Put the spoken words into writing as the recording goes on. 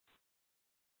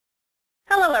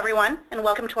Hello everyone, and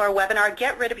welcome to our webinar,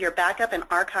 Get Rid of Your Backup and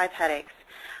Archive Headaches.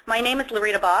 My name is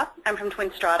Larita Baugh. I'm from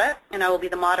Twin Strata, and I will be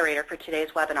the moderator for today's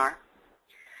webinar.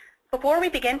 Before we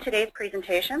begin today's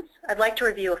presentations, I'd like to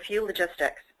review a few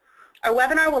logistics. Our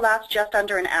webinar will last just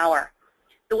under an hour.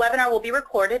 The webinar will be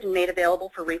recorded and made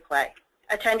available for replay.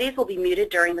 Attendees will be muted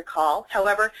during the call.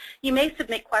 However, you may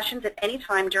submit questions at any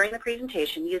time during the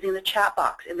presentation using the chat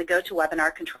box in the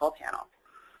GoToWebinar control panel.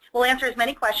 We'll answer as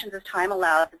many questions as time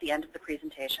allows at the end of the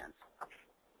presentation.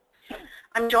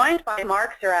 I'm joined by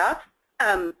Mark Seraph,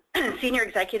 Senior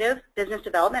Executive Business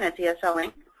Development at ZSL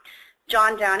Inc.,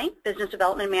 John Downey, Business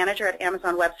Development Manager at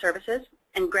Amazon Web Services,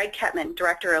 and Greg Kettman,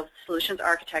 Director of Solutions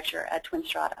Architecture at Twin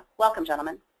Strata. Welcome,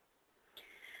 gentlemen.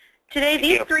 Today,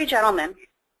 these three gentlemen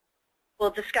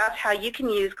will discuss how you can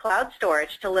use cloud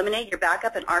storage to eliminate your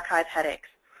backup and archive headaches.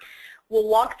 We'll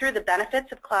walk through the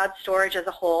benefits of cloud storage as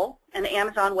a whole and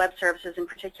Amazon Web Services in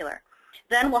particular.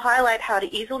 Then we'll highlight how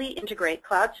to easily integrate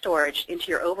cloud storage into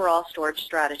your overall storage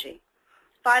strategy.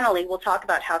 Finally, we'll talk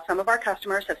about how some of our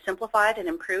customers have simplified and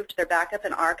improved their backup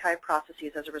and archive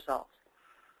processes as a result.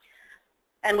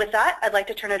 And with that, I'd like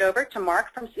to turn it over to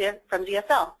Mark from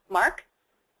ZSL. Mark?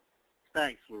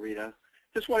 Thanks, Larita.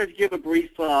 Just wanted to give a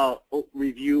brief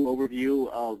overview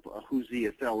of who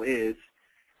ZSL is.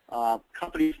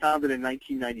 Company founded in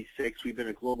 1996. We've been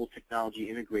a global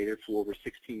technology integrator for over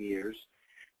 16 years.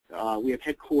 We have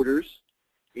headquarters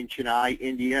in Chennai,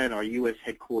 India, and our U.S.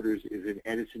 headquarters is in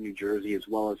Edison, New Jersey, as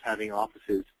well as having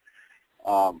offices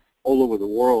all over the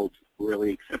world,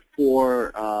 really, except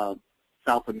for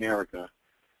South America.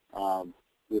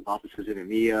 We have offices in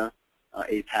EMEA,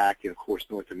 APAC, and, of course,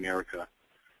 North America.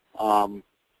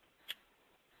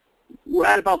 We're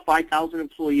at about 5,000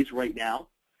 employees right now.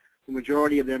 The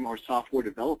majority of them are software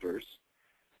developers.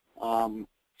 In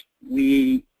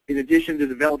addition to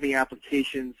developing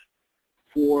applications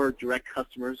for direct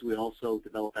customers, we also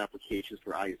develop applications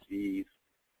for ISVs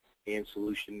and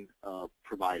solution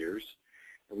providers.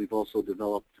 And we've also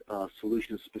developed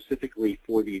solutions specifically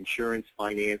for the insurance,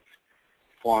 finance,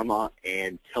 pharma,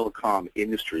 and telecom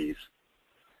industries.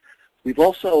 We've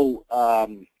also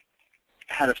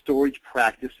had a storage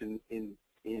practice in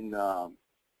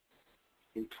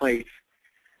place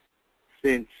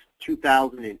since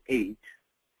 2008.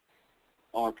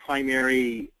 Our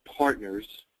primary partners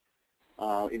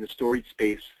in the storage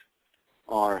space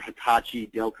are Hitachi,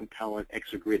 Dell Compellent,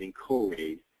 Exagrid, and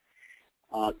Co-Raid.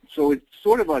 So it's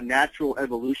sort of a natural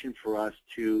evolution for us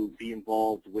to be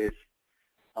involved with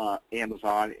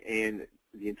Amazon and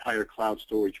the entire cloud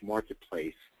storage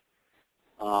marketplace.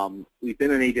 We've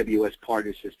been an AWS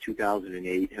partner since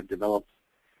 2008, have developed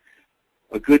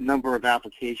a good number of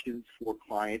applications for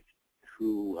clients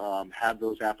who have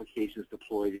those applications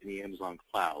deployed in the Amazon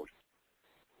cloud.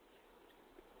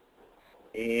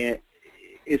 And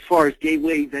as far as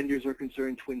gateway vendors are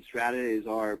concerned, Twin Strata is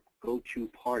our go-to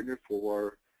partner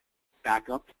for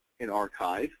backup and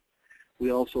archive.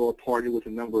 We also are partnered with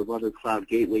a number of other cloud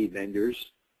gateway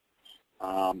vendors.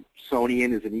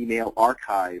 Sonian is an email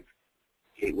archive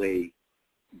gateway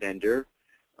vendor.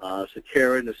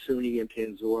 Satera, Nasuni, and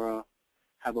Panzora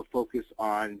have a focus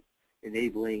on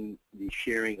enabling the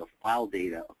sharing of file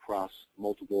data across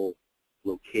multiple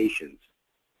locations.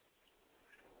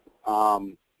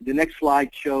 The next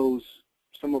slide shows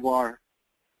some of our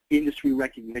industry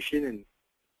recognition and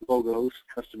logos,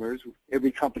 customers.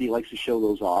 Every company likes to show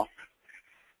those off.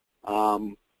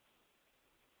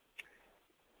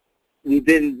 We've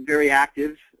been very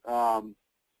active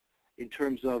in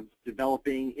terms of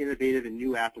developing innovative and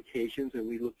new applications, and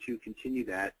we look to continue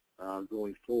that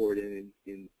going forward, and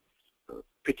in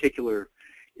particular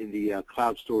in the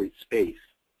cloud storage space.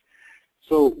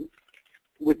 So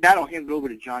with that, I'll hand it over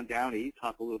to John Downey to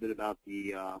talk a little bit about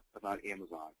about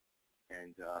Amazon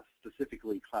and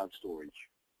specifically cloud storage.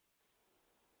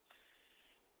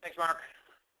 Thanks, Mark.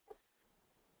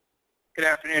 Good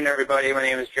afternoon, everybody. My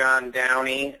name is John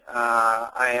Downey.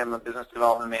 I am a business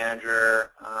development manager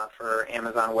for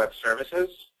Amazon Web Services.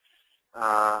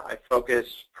 I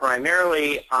focus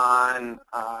primarily on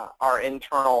our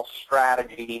internal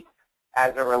strategy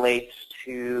as it relates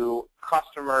to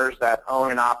customers that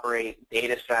own and operate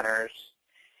data centers,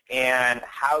 and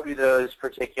how do those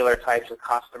particular types of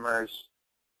customers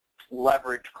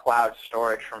leverage cloud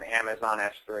storage from Amazon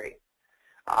S3.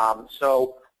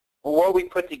 So what we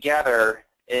put together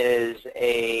is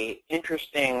an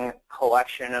interesting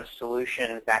collection of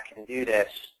solutions that can do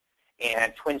this.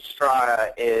 And Twin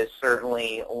Strata is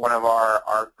certainly one of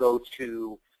our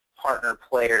go-to partner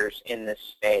players in this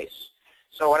space.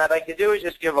 So what I'd like to do is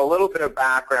just give a little bit of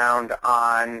background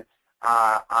on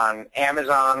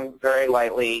Amazon very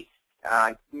lightly,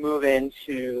 move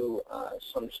into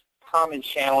some common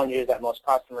challenges that most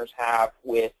customers have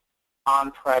with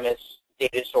on-premise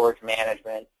data storage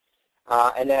management.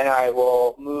 And then I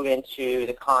will move into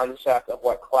the concept of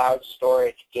what cloud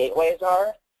storage gateways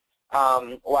are,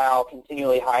 while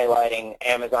continually highlighting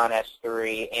Amazon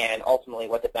S3 and ultimately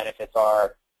what the benefits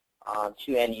are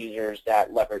to end users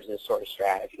that leverage this sort of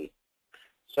strategy.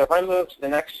 So if I move to the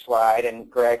next slide, and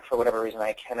Greg, for whatever reason,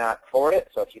 I cannot forward it,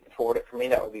 so if you can forward it for me,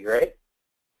 that would be great.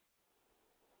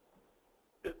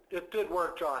 It did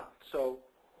work, John, so.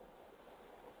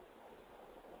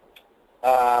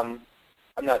 I'm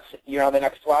not, you're on the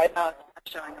next slide? No,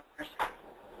 it's not showing up.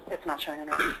 It's not showing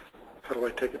up. How do I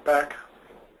take it back?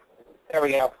 There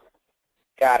we go.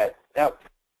 Got it. Nope.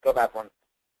 Go back one.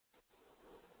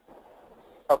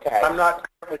 Okay. I'm not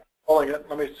currently pulling it.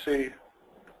 Let me see.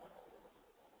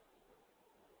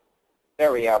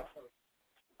 There we go.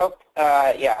 Oh,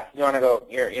 yeah. You want to go?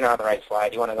 You're not on the right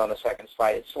slide. You want to go on the second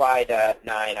slide. It's slide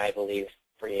 9, I believe,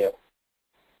 for you.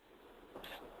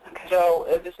 Okay.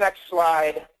 So this next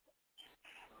slide.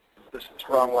 This is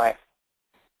the wrong way.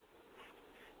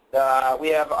 We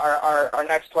have our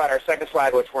next slide, our second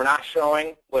slide, which we're not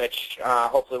showing, which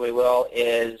hopefully we will,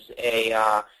 is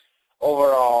a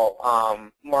overall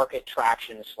market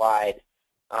traction slide.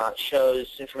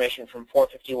 Shows information from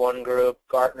 451 Group,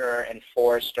 Gartner, and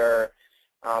Forrester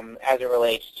as it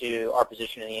relates to our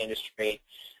position in the industry.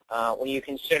 When you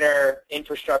consider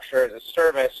infrastructure as a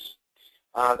service,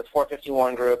 the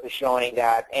 451 Group is showing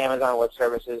that Amazon Web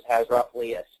Services has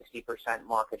roughly a 60%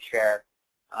 market share.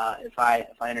 If I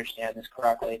understand this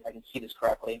correctly, if I can see this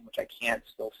correctly, which I can't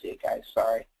still see it, guys.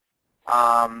 Sorry.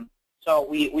 So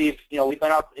we've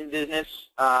been up in business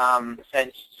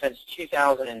since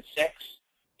 2006,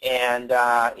 and in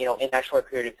that short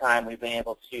period of time, we've been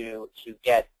able to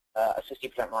get a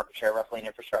 60% market share, roughly, in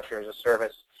infrastructure as a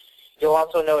service. You'll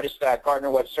also notice that Gartner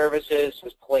Web Services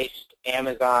has placed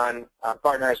Amazon.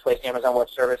 Gartner has placed Amazon Web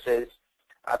Services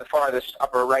the farthest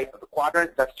upper right of the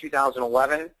quadrant. That's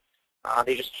 2011.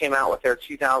 They just came out with their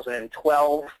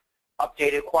 2012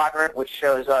 updated quadrant, which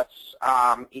shows us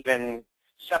even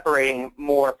separating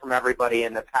more from everybody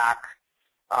in the pack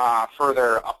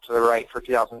further up to the right for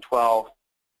 2012.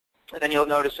 And then you'll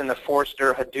notice in the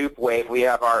Forrester Hadoop wave, we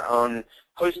have our own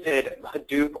hosted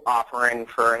Hadoop offering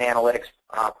for an analytics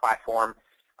platform.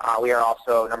 We are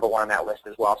also #1 on that list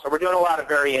as well. So we're doing a lot of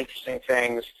very interesting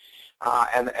things,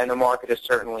 and the market is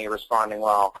certainly responding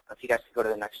well. If you guys could go to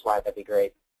the next slide, that'd be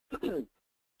great.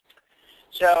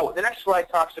 So the next slide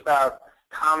talks about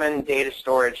common data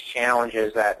storage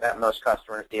challenges that most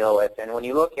customers deal with. And when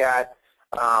you look at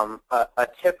a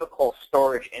typical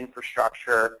storage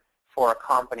infrastructure for a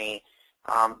company,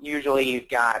 usually you've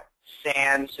got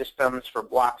SAN systems for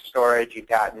block storage, you've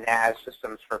got NAS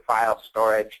systems for file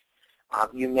storage.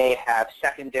 You may have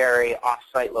secondary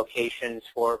off-site locations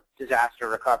for disaster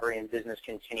recovery and business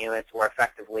continuance, where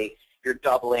effectively you're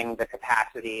doubling the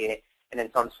capacity and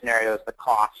in some scenarios the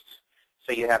costs.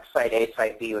 So you have site A,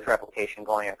 site B with replication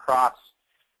going across.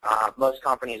 Most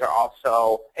companies are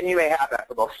also, and you may have that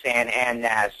for both SAN and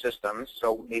NAS systems,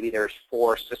 so maybe there's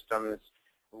 4 systems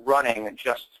running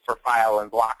just for file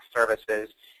and block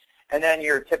services. And then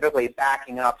you're typically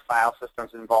backing up file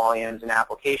systems and volumes and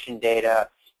application data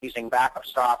using backup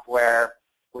software,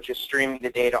 which is streaming the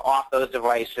data off those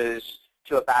devices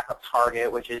to a backup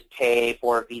target, which is tape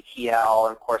or VTL,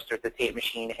 and of course there's the tape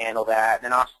machine to handle that.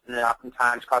 And then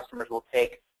oftentimes customers will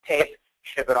take tape,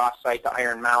 ship it off-site to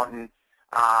Iron Mountain,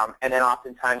 and then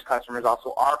oftentimes customers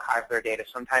also archive their data.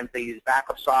 Sometimes they use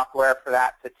backup software for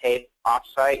that to tape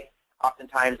off-site.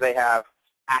 Oftentimes they have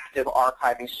active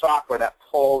archiving software that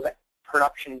pulls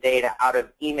production data out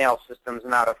of email systems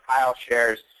and out of file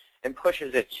shares and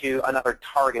pushes it to another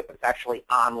target that's actually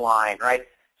online, right?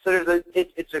 So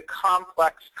it's a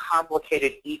complex,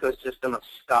 complicated ecosystem of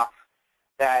stuff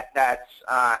that's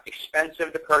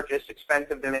expensive to purchase,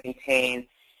 expensive to maintain,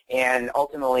 and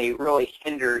ultimately really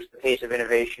hinders the pace of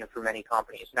innovation for many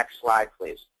companies. Next slide,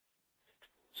 please.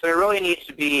 So there really needs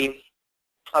to be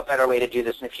a better way to do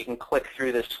this, and if you can click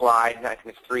through this slide, I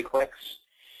think it's 3 clicks.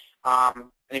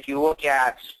 And if you look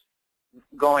at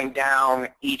going down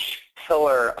each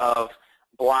pillar of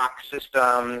block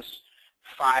systems,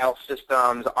 file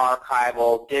systems,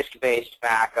 archival, disk-based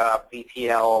backup,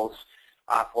 VTLs,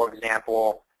 for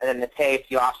example, and then the tape,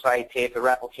 the offsite tape, the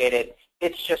replicated,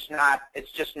 it's just not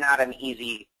an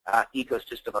easy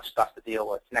ecosystem of stuff to deal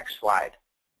with. Next slide.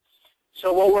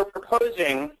 So what we're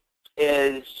proposing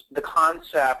is the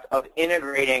concept of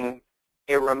integrating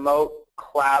a remote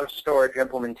cloud storage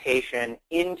implementation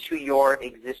into your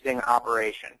existing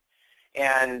operation.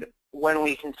 And when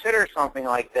we consider something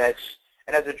like this,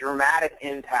 it has a dramatic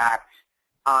impact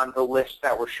on the list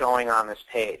that we're showing on this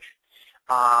page.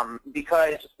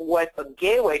 Because what a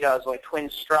gateway does, like Twin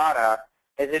Strata,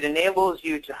 is it enables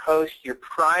you to host your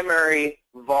primary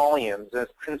volumes.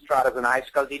 Twin Strata is an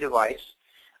iSCSI device.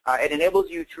 It enables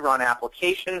you to run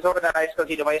applications over that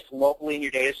iSCSI device locally in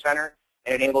your data center.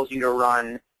 It enables you to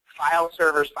run file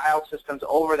servers, file systems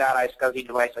over that iSCSI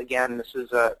device. Again, this is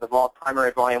the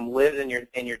primary volume lives in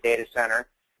your data center.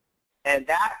 And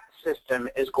that system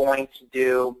is going to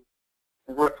do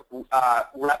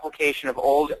replication of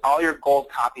all your gold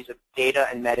copies of data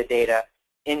and metadata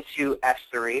into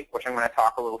S3, which I'm going to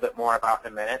talk a little bit more about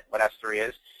in a minute, what S3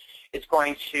 is. It's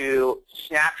going to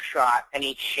snapshot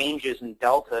any changes and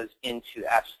deltas into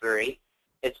S3.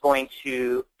 It's going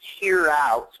to tier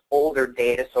out older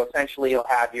data, so essentially you'll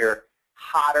have your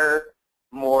hotter,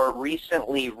 more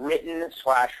recently written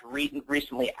 /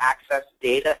 recently accessed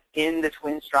data in the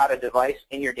Twin Strata device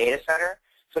in your data center.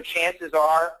 So chances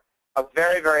are a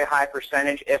very, very high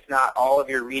percentage, if not all of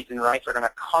your reads and writes are going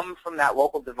to come from that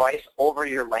local device over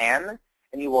your LAN,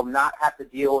 and you will not have to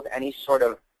deal with any sort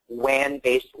of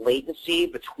WAN-based latency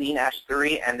between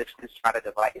S3 and the Twin Strata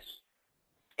device.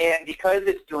 And because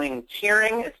it's doing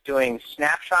tiering, it's doing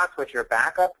snapshots, which are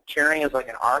backup. Tiering is like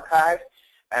an archive,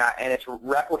 and it's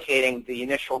replicating the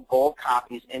initial gold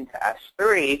copies into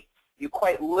S3. You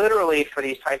quite literally, for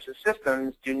these types of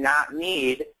systems, do not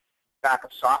need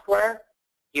backup software.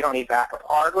 You don't need backup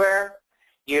hardware.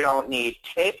 You don't need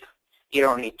tape. You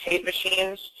don't need tape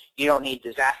machines. You don't need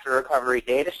disaster recovery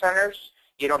data centers.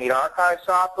 You don't need archive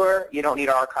software. You don't need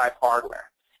archive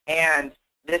hardware. And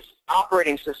this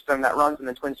operating system that runs in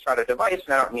the Twin Strata device,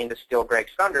 and I don't mean to steal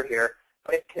Greg's thunder here,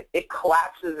 but it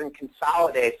collapses and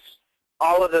consolidates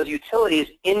all of those utilities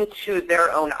into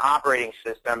their own operating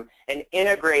system and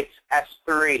integrates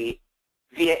S3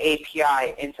 via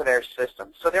API into their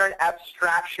system. So they're an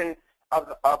abstraction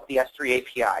of the S3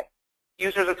 API.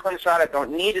 Users of Twin Strata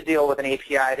don't need to deal with an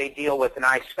API. They deal with an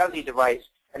iSCSI device,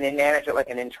 and they manage it like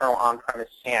an internal on-premise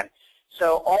SAN.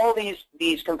 So all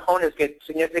these components get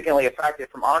significantly affected,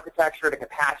 from architecture to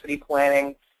capacity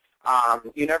planning.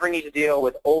 You never need to deal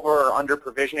with over or under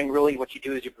provisioning. Really, what you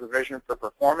do is you provision for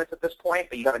performance at this point,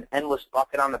 but you have an endless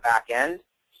bucket on the back end.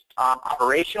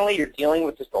 Operationally, you're dealing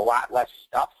with just a lot less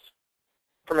stuff.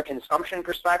 From a consumption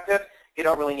perspective, you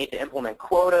don't really need to implement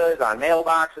quotas on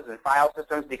mailboxes and file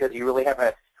systems because you really have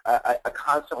a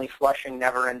constantly flushing,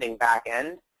 never-ending back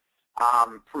end.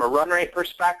 From a run rate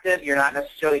perspective, you're not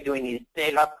necessarily doing these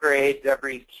big upgrades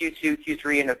every Q2,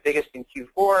 Q3, and the biggest in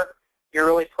Q4. You're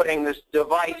really putting this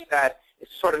device that is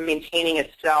sort of maintaining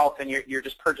itself, and you're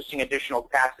just purchasing additional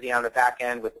capacity on the back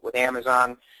end with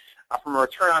Amazon. From a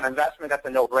return on investment, that's a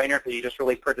no-brainer because you're just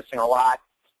really purchasing a lot.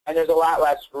 And there's a lot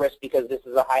less risk because this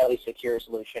is a highly secure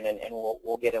solution, and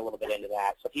we'll get a little bit into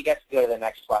that. So if you guys could go to the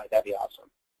next slide, that'd be awesome.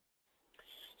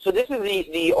 So this is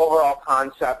the overall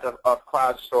concept of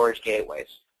cloud storage gateways.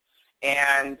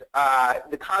 And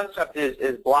the concept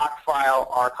is block, file,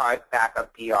 archive,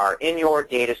 backup, DR. In your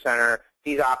data center,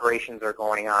 these operations are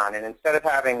going on. And instead of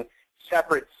having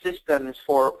separate systems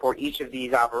for each of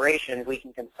these operations, we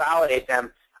can consolidate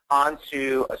them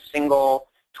onto a single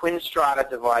Twin Strata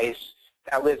device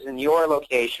that lives in your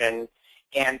location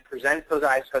and presents those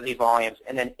iSCSI volumes.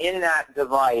 And then in that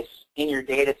device, in your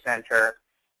data center,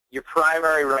 your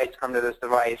primary writes come to this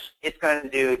device. It's going to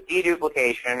do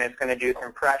deduplication. It's going to do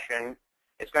compression.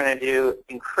 It's going to do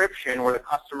encryption, where the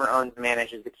customer owns and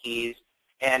manages the keys.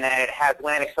 And then it has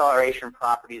LAN acceleration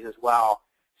properties as well,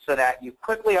 so that you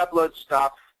quickly upload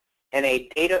stuff in a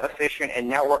data-efficient and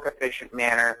network-efficient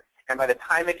manner. And by the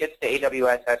time it gets to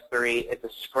AWS S3, it's a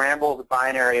scrambled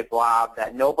binary blob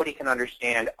that nobody can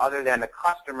understand other than the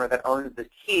customer that owns the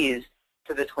keys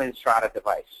to the Twin Strata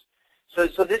device. So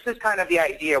this is kind of the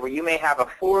idea where you may have a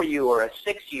 4U or a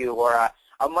 6U or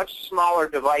a much smaller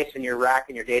device in your rack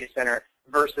in your data center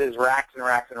versus racks and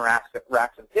racks and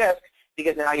racks of disk,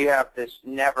 because now you have this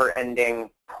never-ending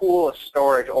pool of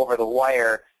storage over the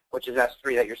wire, which is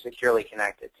S3 that you're securely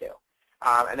connected to.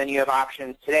 And then you have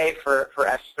options today for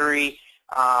S3,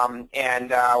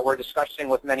 and we're discussing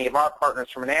with many of our partners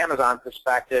from an Amazon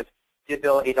perspective the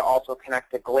ability to also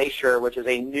connect to Glacier, which is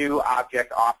a new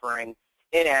object offering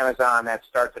in Amazon that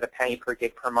starts at $0.01 per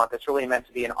gig per month. It's really meant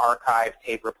to be an archive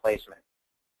tape replacement.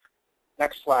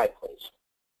 Next slide, please.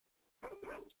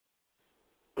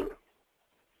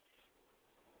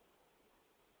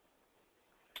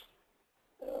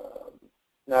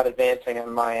 Not advancing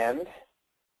on my end.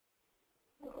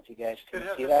 I don't know if you guys can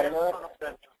see that or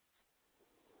not.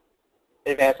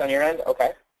 Advance on your end?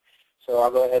 Okay. So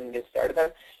I'll go ahead and get started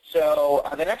then. So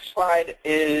the next slide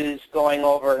is going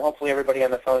over, and hopefully everybody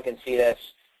on the phone can see this,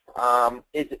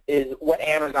 is what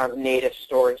Amazon's native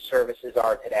storage services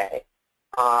are today.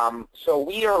 So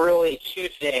we are really two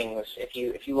things if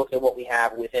you look at what we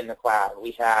have within the cloud.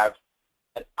 We have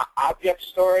an object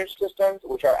storage systems,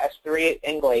 which are S3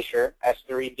 and Glacier,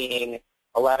 S3 being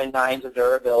 11 nines of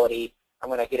durability. I'm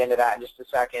going to get into that in just a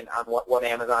second on what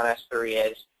Amazon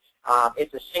S3 is.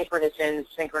 It's a synchronous in,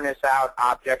 synchronous out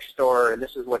object store, and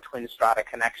this is what Twin Strata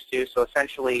connects to. So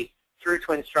essentially, through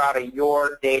Twin Strata,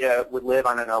 your data would live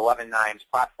on an 11 nines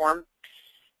platform.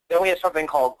 Then we have something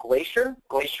called Glacier.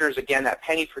 Glacier is, again, that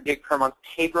penny per gig per month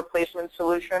tape replacement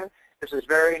solution. This is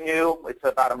very new. It's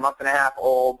about a month and a half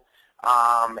old,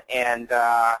 and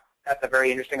that's a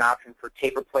very interesting option for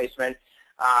tape replacement.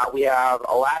 We have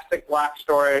Elastic Block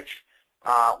Storage,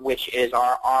 which is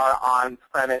our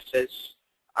on-premises,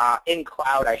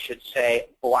 in-cloud, I should say,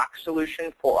 block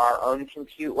solution for our own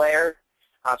compute layer.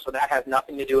 So that has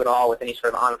nothing to do at all with any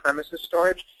sort of on-premises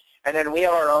storage. And then we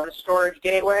have our own storage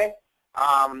gateway,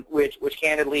 which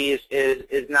candidly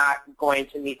is not going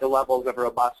to meet the levels of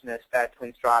robustness that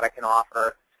Twin Strata can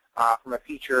offer from a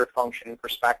feature function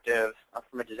perspective,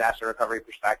 from a disaster recovery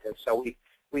perspective. So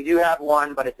we do have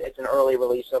one, but it's an early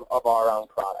release of our own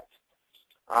product.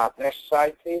 Next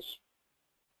slide, please.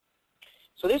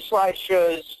 So this slide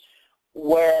shows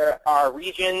where our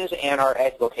regions and our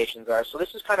edge locations are. So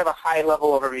this is kind of a high-level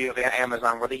overview of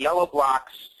Amazon, where the yellow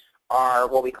blocks are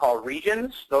what we call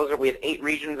regions. We have 8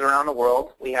 regions around the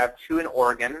world. We have 2 in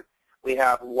Oregon. We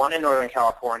have 1 in Northern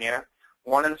California,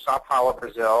 1 in Sao Paulo,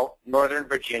 Brazil, Northern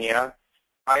Virginia,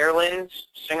 Ireland,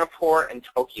 Singapore, and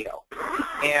Tokyo.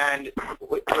 And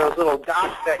those little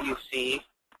dots that you see,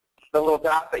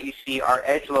 are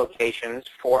edge locations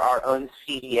for our own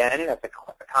CDN, that's a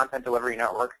content delivery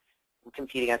network. We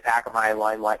compete against Akamai and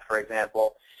Limelight, for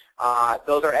example.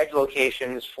 Those are edge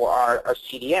locations for our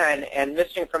CDN, and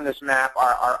missing from this map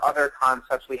are other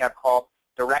concepts we have called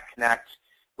Direct Connect,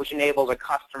 which enables a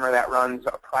customer that runs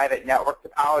a private network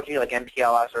topology like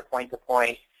MPLS or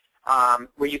point-to-point,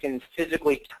 where you can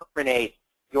physically terminate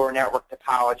your network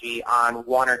topology on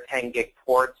 1 or 10 gig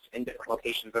ports in different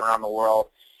locations around the world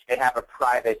and have a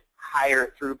private,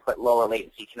 higher throughput, lower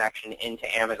latency connection into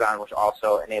Amazon, which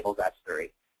also enables S3.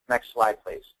 Next slide,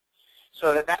 please.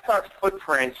 So that's our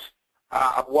footprint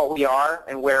of what we are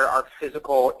and where our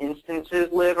physical instances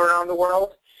live around the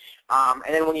world. And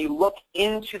then when you look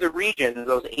into the regions,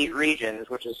 those 8 regions,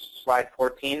 which is slide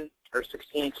 14, or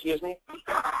 16, excuse me,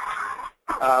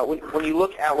 when you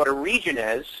look at what a region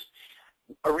is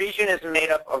made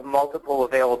up of multiple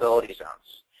availability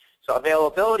zones. So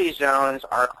availability zones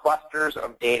are clusters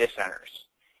of data centers.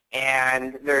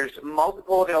 And there's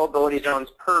multiple availability zones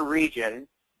per region,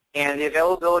 and the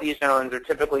availability zones are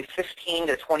typically 15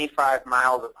 to 25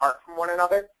 miles apart from one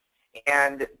another,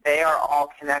 and they are all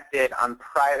connected on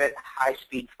private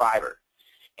high-speed fiber.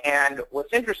 And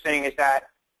what's interesting is that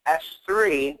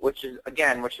S3, which is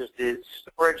the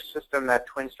storage system that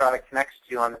Twin Strata connects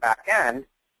to on the back end,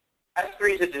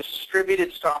 S3 is a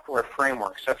distributed software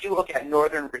framework. So if you look at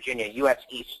Northern Virginia, US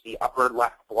East, the upper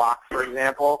left block, for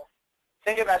example,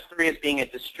 think of S3 as being a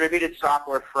distributed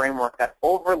software framework that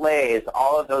overlays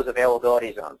all of those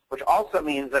availability zones, which also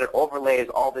means that it overlays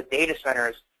all the data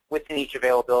centers within each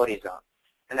availability zone.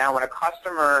 And now when a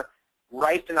customer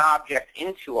writes an object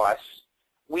into us,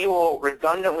 we will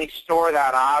redundantly store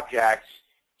that object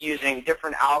using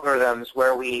different algorithms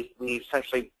where we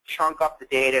essentially chunk up the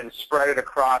data and spread it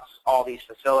across all these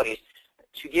facilities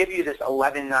to give you this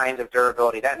 11 nines of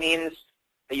durability. That means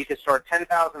that you can store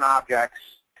 10,000 objects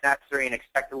in S3 and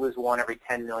expect to lose 1 every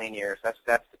 10 million years. That's what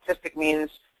that statistic means.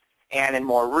 And in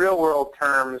more real-world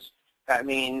terms, that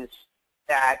means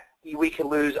that we could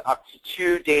lose up to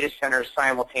 2 data centers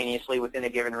simultaneously within a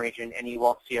given region, and you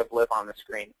won't see a blip on the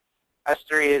screen.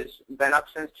 S3 has been up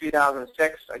since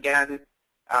 2006. Again,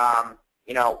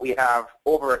 we have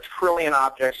over 1 trillion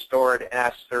objects stored in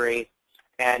S3,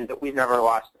 and we've never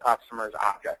lost a customer's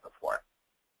object before.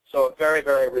 So a very,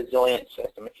 very resilient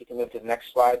system. If you can move to the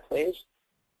next slide, please.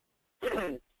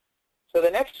 So the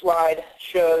next slide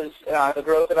shows the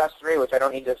growth of S3, which I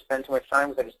don't need to spend too much time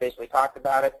because I just basically talked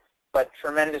about it, but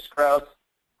tremendous growth,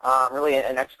 really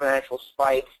an exponential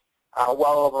spike,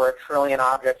 well over 1 trillion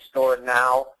objects stored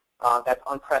now. That's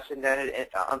unprecedented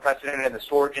in the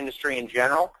storage industry in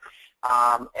general,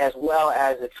 as well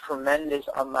as a tremendous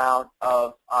amount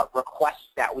of requests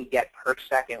that we get per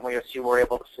second. Where you'll see we're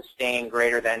able to sustain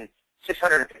greater than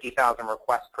 650,000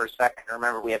 requests per second.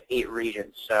 Remember, we have 8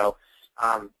 regions, so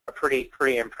a pretty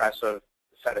impressive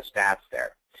set of stats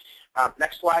there.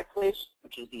 Next slide, please,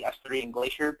 which is the S3 and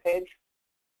Glacier page.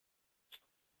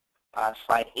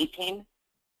 Slide 18.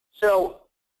 So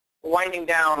winding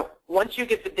down, once you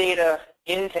get the data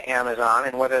into Amazon,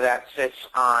 and whether that sits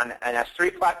on an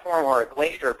S3 platform or a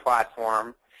Glacier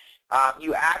platform,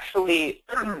 you actually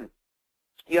have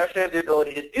the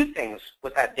ability to do things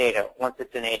with that data once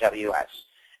it's in AWS.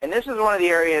 And this is one of the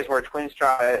areas where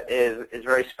TwinStrata is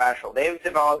very special. They've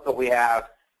developed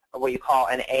what you call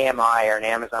an AMI, or an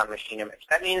Amazon Machine Image.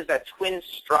 That means that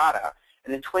TwinStrata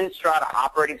and the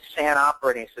TwinStrata SAN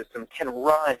operating system can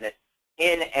run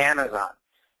in Amazon.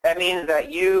 That means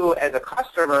that you, as a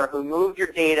customer who moved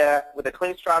your data with a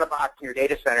TwinStrata box in your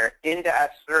data center into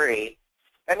S3,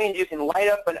 that means you can light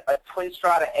up a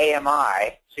TwinStrata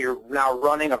AMI, so you're now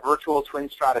running a virtual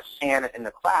TwinStrata SAN in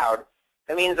the cloud.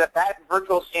 That means that that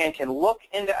virtual SAN can look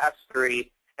into S3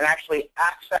 and actually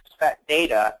access that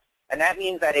data, and that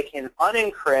means that it can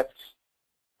unencrypt,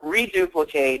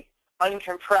 reduplicate,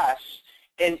 uncompress,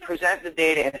 and present the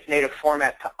data in its native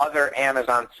format to other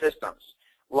Amazon systems,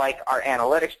 like our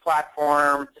analytics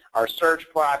platform, our search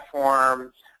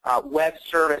platform, web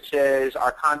services,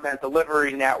 our content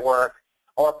delivery network,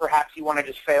 or perhaps you want to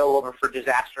just fail over for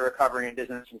disaster recovery and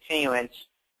business continuance.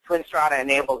 TwinStrata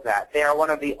enables that. They are one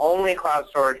of the only cloud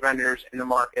storage vendors in the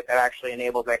market that actually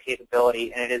enables that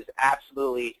capability, and it is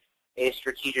absolutely a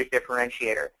strategic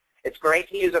differentiator. It's great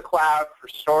to use a cloud for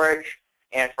storage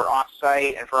and for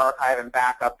offsite and for archive and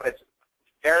backup, but it's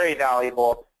very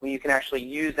valuable when you can actually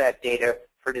use that data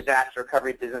for disaster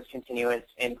recovery, business continuance,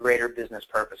 and greater business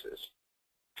purposes.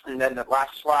 And then the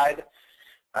last slide,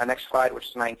 next slide, which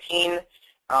is 19,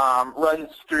 runs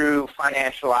through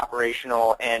financial,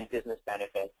 operational, and business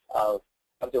benefits of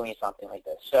doing something like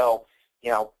this. So,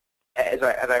 you know, as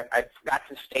I forgot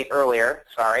to state earlier,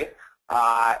 sorry,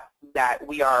 that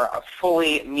we are a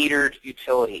fully metered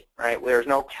utility, right? There's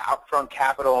no upfront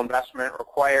capital investment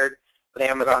required with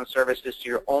Amazon services, so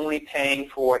you're only paying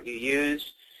for what you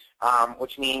use,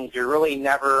 which means you're really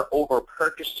never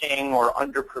over-purchasing or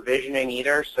under-provisioning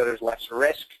either, so there's less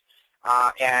risk.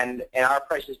 And our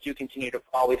prices do continue to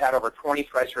fall. We've had over 20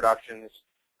 price reductions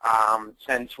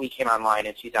since we came online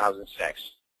in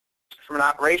 2006. From an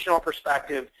operational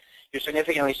perspective, you're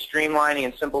significantly streamlining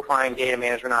and simplifying data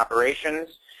management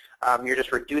operations. You're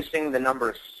just reducing the number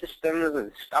of systems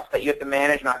and stuff that you have to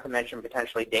manage, not to mention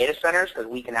potentially data centers, because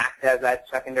we can act as that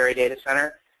secondary data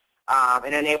center.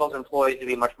 It enables employees to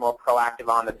be much more proactive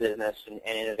on the business and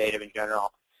innovative in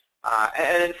general.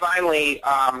 And then finally,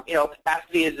 you know,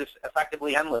 capacity is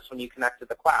effectively endless when you connect to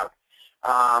the cloud.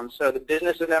 So the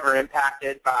business is never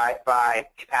impacted by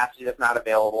capacity that's not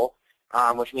available,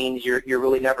 which means you're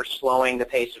really never slowing the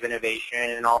pace of innovation,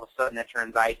 and all of a sudden that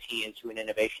turns IT into an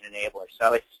innovation enabler.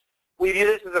 So we view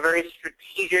this as a very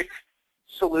strategic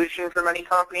solution for many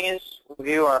companies. We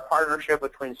view our partnership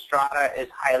with TwinStrata as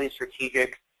highly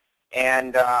strategic,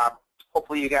 and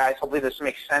hopefully this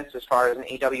makes sense as far as an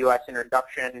AWS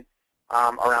introduction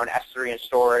around S3 and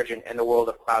storage and the world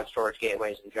of cloud storage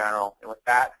gateways in general. And with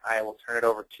that, I will turn it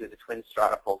over to the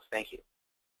TwinStrata folks. Thank you.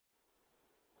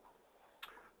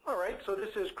 All right, so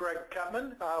this is Greg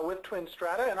Kepman with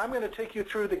TwinStrata, and I'm going to take you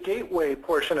through the gateway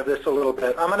portion of this a little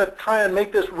bit. I'm going to try and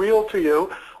make this real to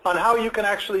you on how you can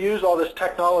actually use all this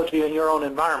technology in your own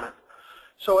environment.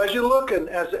 So as you look, and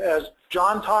as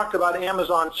John talked about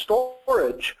Amazon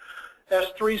storage,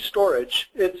 S3 storage,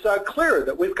 it's clear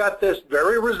that we've got this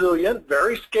very resilient,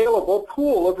 very scalable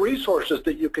pool of resources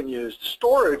that you can use,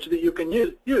 storage that you can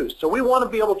use. So we want to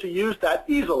be able to use that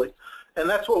easily. And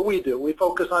that's what we do. We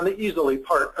focus on the easily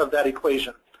part of that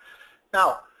equation.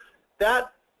 Now,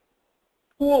 that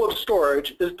pool of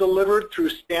storage is delivered through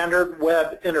standard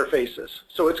web interfaces.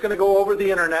 So it's going to go over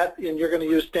the internet, and you're going to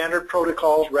use standard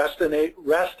protocols, REST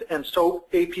and SOAP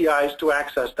APIs to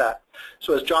access that.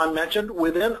 So as John mentioned,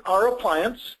 within our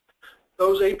appliance,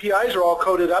 those APIs are all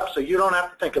coded up so you don't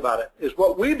have to think about it. Is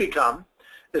what we become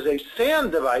is a SAN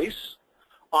device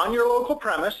on your local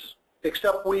premise,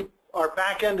 except our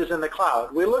back end is in the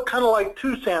cloud. We look kind of like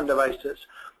two SAN devices.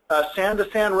 SAN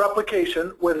to SAN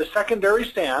replication, where the secondary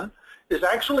SAN is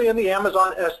actually in the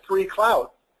Amazon S3 cloud.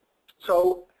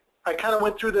 So I kind of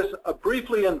went through this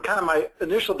briefly in kind of my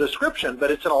initial description,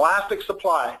 but it's an elastic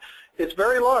supply. It's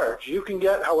very large. You can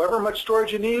get however much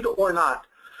storage you need or not.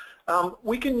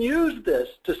 We can use this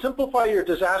to simplify your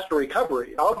disaster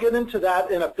recovery. I'll get into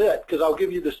that in a bit because I'll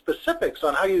give you the specifics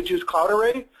on how you use Cloud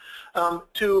Array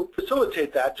to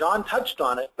facilitate that. John touched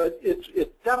on it, but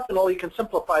it definitely can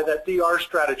simplify that DR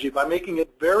strategy by making it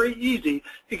very easy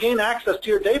to gain access to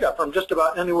your data from just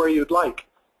about anywhere you'd like.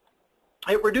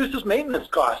 It reduces maintenance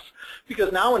costs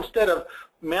because now instead of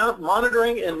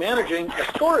monitoring and managing a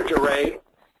storage array,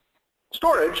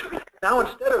 now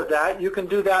instead of that, you can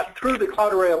do that through the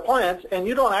Cloud Array appliance, and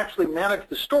you don't actually manage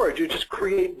the storage. You just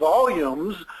create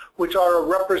volumes, which are a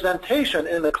representation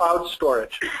in the cloud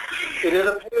storage. It is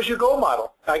a pay-as-you-go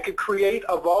model. I could create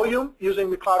a volume using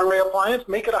the Cloud Array appliance,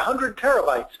 make it 100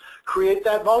 terabytes, create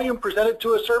that volume, present it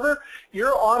to a server.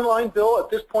 Your online bill at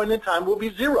this point in time will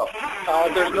be zero.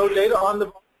 There's no data on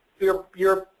the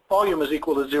your volume is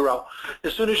equal to zero.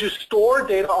 As soon as you store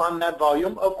data on that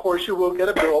volume, of course, you will get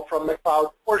a bill from the cloud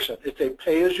portion. It's a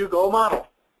pay-as-you-go model.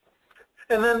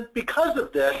 And then because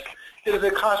of this, it is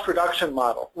a cost reduction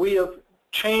model. We have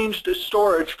changed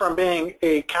storage from being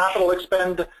a capital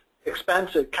expense,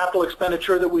 a capital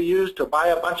expenditure that we use to buy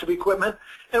a bunch of equipment,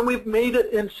 and we've made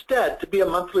it instead to be a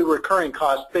monthly recurring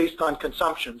cost based on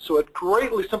consumption. So it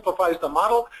greatly simplifies the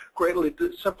model, greatly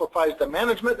simplifies the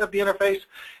management of the interface,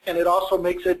 and it also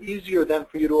makes it easier then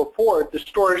for you to afford the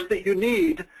storage that you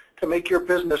need to make your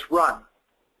business run.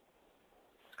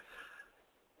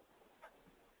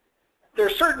 There are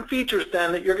certain features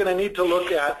then that you're going to need to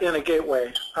look at in a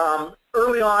gateway.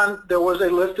 Early on, there was a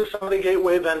list of some of the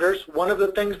gateway vendors. One of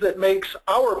the things that makes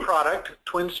our product,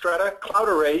 TwinStrata Cloud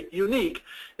Array, unique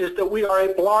is that we are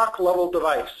a block-level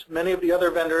device. Many of the other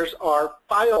vendors are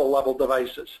file-level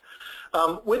devices.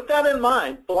 With that in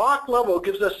mind, block-level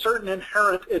gives us certain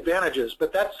inherent advantages,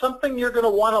 but that's something you're going to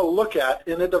want to look at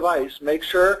in a device. Make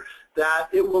sure that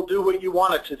it will do what you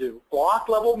want it to do. Block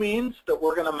level means that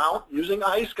we're going to mount using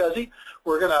iSCSI.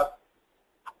 We're going to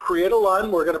create a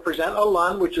LUN. We're going to present a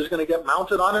LUN, which is going to get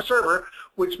mounted on a server,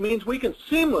 which means we can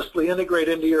seamlessly integrate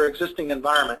into your existing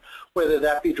environment, whether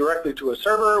that be directly to a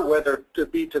server, whether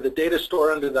it be to the data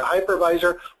store under the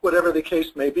hypervisor, whatever the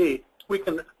case may be. We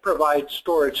can provide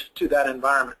storage to that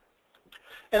environment.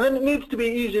 And then it needs to be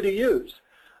easy to use.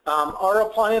 Our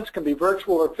appliance can be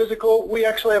virtual or physical. We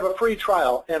actually have a free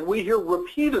trial, and we hear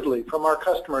repeatedly from our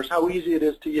customers how easy it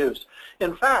is to use.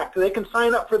 In fact, they can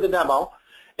sign up for the demo,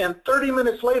 and 30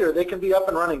 minutes later, they can be up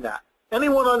and running that.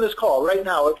 Anyone on this call right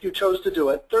now, if you chose to do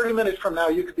it, 30 minutes from now,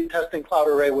 you could be testing Cloud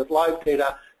Array with live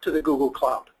data to the Google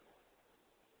Cloud.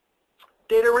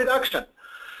 Data reduction.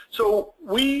 So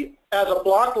we, as a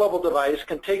block-level device,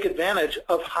 can take advantage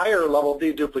of higher-level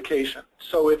deduplication.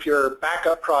 So if your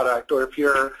backup product or if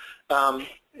your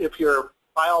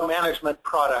file management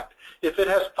product, if it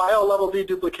has file-level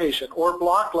deduplication or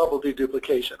block-level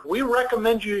deduplication, we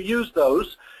recommend you use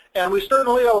those, and we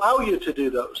certainly allow you to do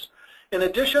those. In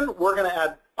addition, we're going to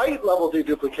add byte-level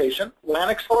deduplication, LAN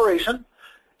acceleration,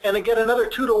 and to get another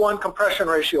 2-to-1 compression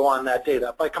ratio on that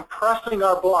data by compressing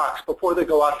our blocks before they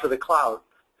go out to the cloud.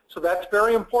 So that's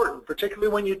very important, particularly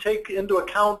when you take into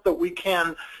account that we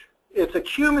can, it's a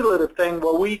cumulative thing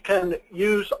where we can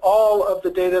use all of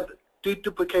the data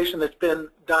deduplication that's been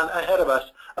done ahead of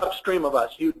us, upstream of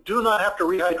us. You do not have to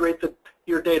rehydrate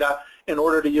your data in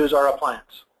order to use our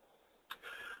appliance.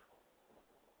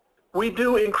 We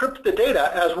do encrypt the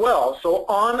data as well. So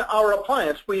on our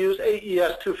appliance, we use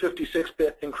AES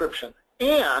 256-bit encryption.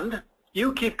 And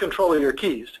you keep control of your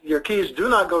keys. Your keys do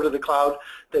not go to the cloud.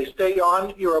 They stay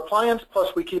on your appliance,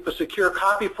 plus we keep a secure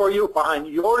copy for you behind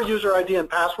your user ID and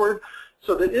password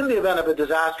so that in the event of a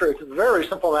disaster, it's a very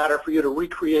simple matter for you to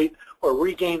recreate or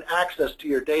regain access to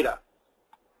your data.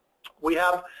 We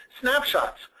have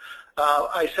snapshots.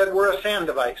 I said we're a SAN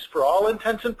device. For all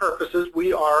intents and purposes,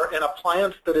 we are an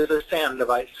appliance that is a SAN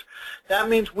device. That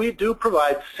means we do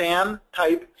provide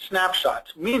SAN-type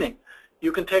snapshots, meaning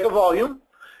you can take a volume,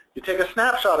 you take a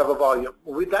snapshot of a volume.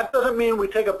 That doesn't mean we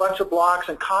take a bunch of blocks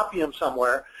and copy them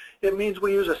somewhere. It means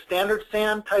we use a standard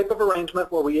SAN type of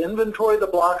arrangement where we inventory the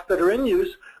blocks that are in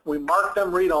use, we mark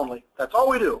them read-only. That's all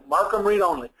we do, mark them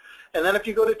read-only. And then if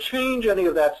you go to change any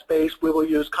of that space, we will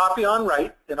use copy on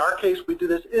write. In our case, we do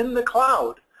this in the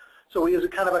cloud. So we use a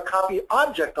kind of a copy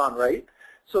object on write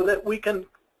so that we can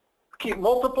keep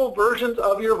multiple versions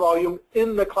of your volume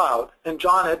in the cloud. And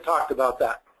John had talked about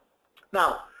that.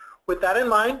 Now, with that in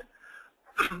mind,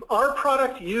 our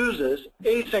product uses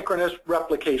asynchronous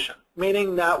replication,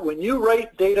 meaning that when you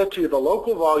write data to the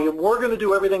local volume, we're going to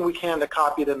do everything we can to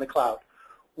copy it in the cloud.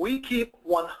 We keep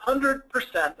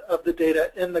 100% of the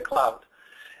data in the cloud.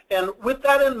 And with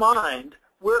that in mind,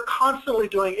 we're constantly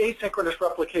doing asynchronous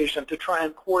replication to try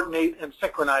and coordinate and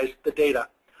synchronize the data,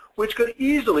 which could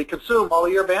easily consume all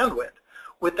of your bandwidth.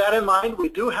 With that in mind, we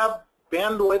do have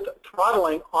bandwidth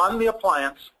throttling on the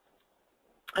appliance.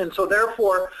 And so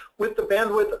therefore, with the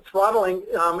bandwidth throttling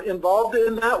involved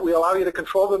in that, we allow you to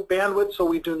control the bandwidth so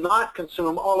we do not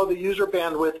consume all of the user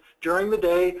bandwidth during the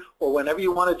day or whenever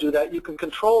you want to do that. You can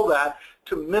control that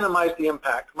to minimize the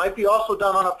impact. Might be also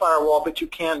done on a firewall, but you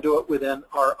can do it within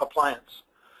our appliance.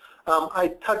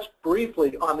 I touched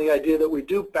briefly on the idea that we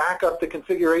do back up the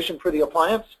configuration for the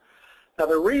appliance. Now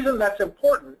the reason that's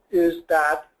important is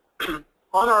that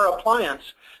on our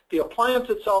appliance, the appliance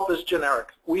itself is generic.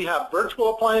 We have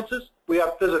virtual appliances, we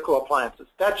have physical appliances.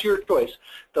 That's your choice.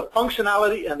 The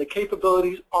functionality and the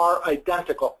capabilities are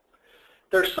identical.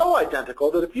 They're so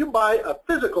identical that if you buy a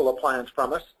physical appliance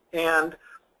from us and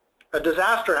a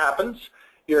disaster happens,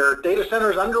 your data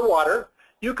center is underwater,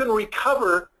 you can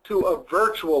recover to a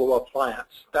virtual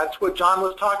appliance. That's what John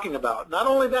was talking about. Not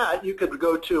only that, you could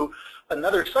go to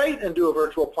another site and do a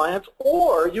virtual appliance,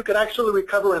 or you could actually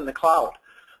recover in the cloud.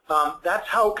 That's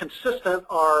how consistent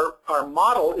our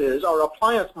model is, our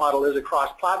appliance model is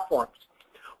across platforms.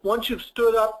 Once you've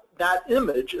stood up that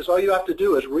image, all you have to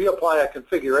do is reapply a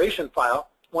configuration file.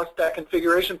 Once that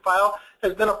configuration file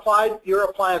has been applied, your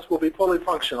appliance will be fully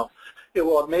functional. It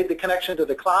will have made the connection to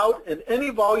the cloud, and any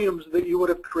volumes that you would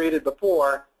have created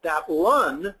before, that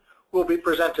LUN will be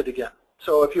presented again.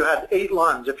 So if you had 8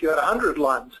 LUNs, if you had 100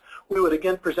 LUNs, we would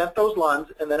again present those LUNs,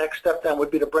 and the next step then would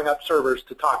be to bring up servers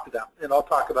to talk to them. And I'll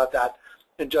talk about that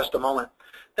in just a moment.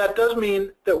 That does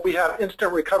mean that we have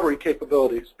instant recovery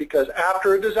capabilities, because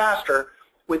after a disaster,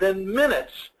 within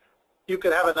minutes, you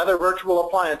could have another virtual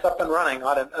appliance up and running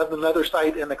on another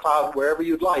site in the cloud, wherever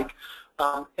you'd like,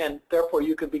 and therefore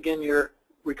you can begin your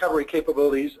recovery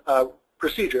capabilities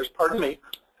procedures,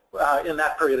 in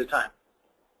that period of time.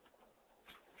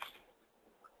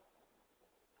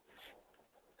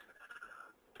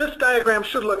 This diagram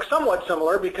should look somewhat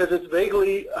similar because it's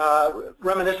vaguely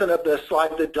reminiscent of the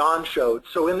slide that Don showed.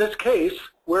 So in this case,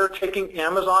 we're taking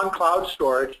Amazon Cloud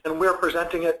Storage and we're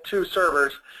presenting it to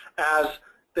servers as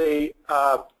they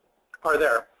are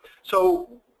there. So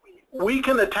we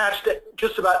can attach to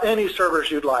just about any servers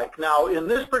you'd like. Now, in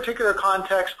this particular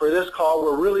context for this call,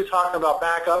 we're really talking about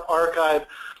backup, archive.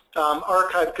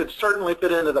 Archive could certainly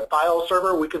fit into the file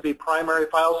server. We could be primary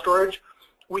file storage.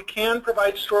 We can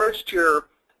provide storage to your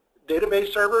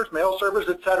database servers, mail servers,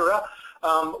 etc.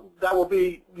 That will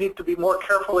need to be more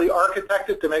carefully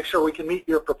architected to make sure we can meet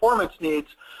your performance needs.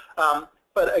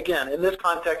 But again, in this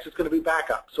context, it's going to be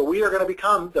backup. So we are going to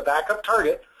become the backup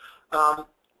target.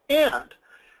 And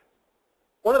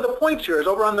one of the points here is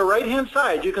over on the right-hand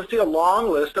side, you can see a long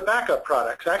list of backup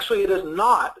products. Actually, it is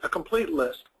not a complete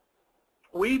list.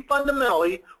 We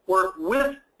fundamentally work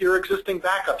with your existing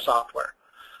backup software.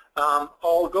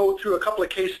 I'll go through a couple of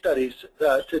case studies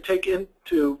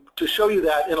to show you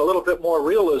that in a little bit more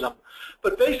realism.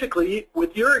 But basically,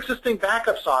 with your existing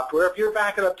backup software, if you're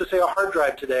backing up to, say, a hard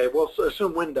drive today, we'll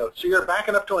assume Windows. So you're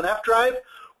backing up to an F drive,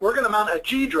 we're going to mount a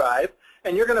G drive,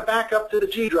 and you're going to back up to the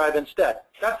G drive instead.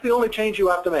 That's the only change you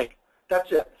have to make.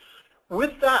 That's it.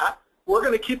 With that, we're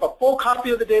going to keep a full copy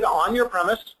of the data on your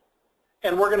premise,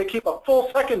 and we're going to keep a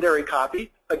full secondary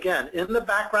copy, again, in the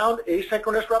background,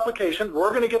 asynchronous replication.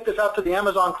 We're going to get this out to the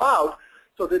Amazon cloud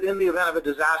so that in the event of a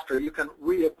disaster, you can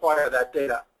reacquire that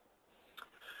data.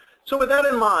 So with that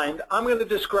in mind, I'm going to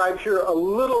describe here a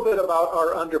little bit about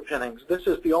our underpinnings. This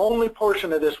is the only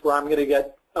portion of this where I'm going to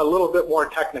get a little bit more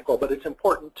technical, but it's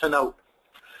important to note.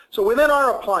 So within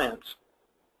our appliance,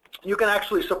 you can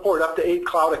actually support up to 8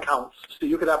 cloud accounts. So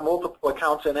you could have multiple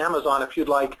accounts in Amazon if you'd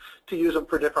like to use them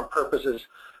for different purposes.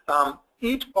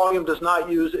 Each volume does not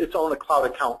use its own cloud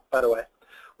account, by the way.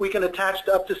 We can attach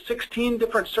to up to 16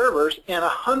 different servers and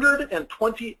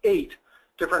 128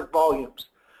 different volumes.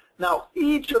 Now,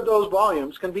 each of those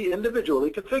volumes can be individually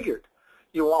configured.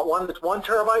 You want one that's 1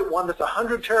 terabyte, one that's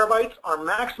 100 terabytes. Our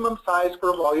maximum size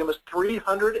for a volume is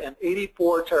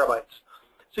 384 terabytes.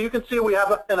 So you can see we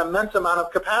have an immense amount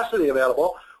of capacity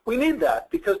available. We need that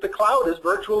because the cloud is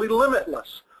virtually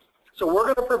limitless. So we're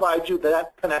going to provide you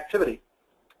that connectivity.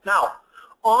 Now,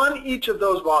 on each of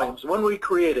those volumes, when we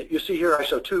create it, you see here I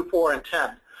show 2, 4, and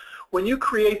 10. When you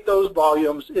create those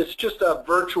volumes, it's just a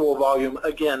virtual volume.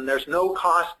 Again, there's no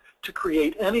cost to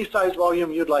create any size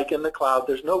volume you'd like in the cloud.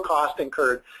 There's no cost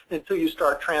incurred until you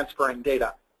start transferring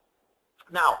data.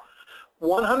 Now,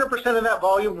 100% of that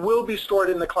volume will be stored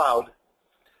in the cloud.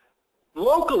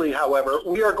 Locally, however,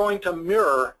 we are going to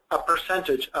mirror a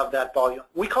percentage of that volume.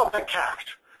 We call that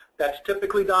cache. That's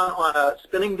typically done on a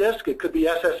spinning disk. It could be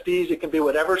SSDs. It can be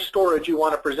whatever storage you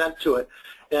want to present to it.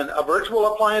 In a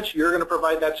virtual appliance, you're going to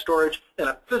provide that storage. In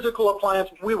a physical appliance,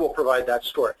 we will provide that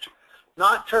storage.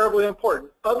 Not terribly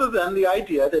important, other than the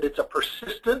idea that it's a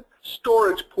persistent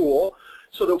storage pool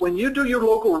so that when you do your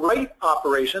local write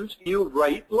operations, you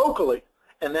write locally.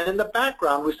 And then in the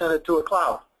background, we send it to a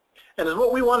cloud. And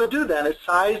what we want to do then is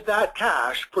size that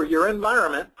cache for your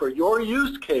environment, for your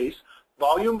use case,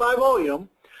 volume by volume,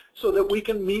 so that we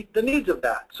can meet the needs of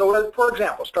that. So for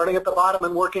example, starting at the bottom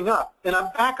and working up, in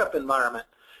a backup environment,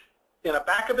 In a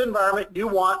backup environment, you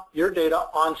want your data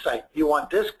on site. You want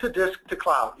disk to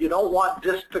cloud. You don't want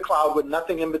disk to cloud with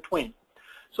nothing in between.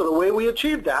 So the way we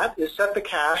achieve that is set the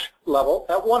cache level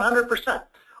at 100%.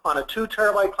 On a 2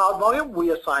 terabyte cloud volume, we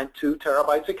assign 2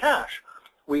 terabytes of cache.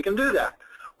 We can do that.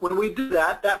 When we do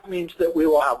that, that means that we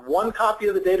will have 1 copy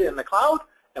of the data in the cloud,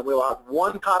 and we will have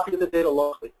 1 copy of the data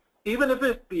locally. Even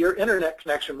if your internet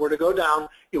connection were to go down,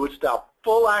 you would still have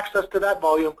full access to that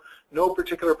volume, no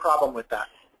particular problem with that.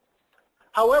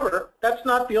 However, that's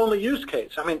not the only use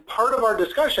case. I mean, part of our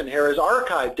discussion here is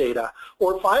archive data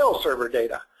or file server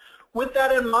data. With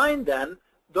that in mind, then,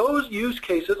 those use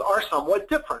cases are somewhat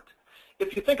different.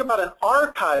 If you think about an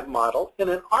archive model, in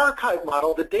an archive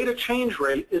model, the data change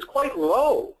rate is quite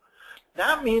low.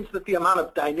 That means that the amount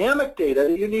of dynamic data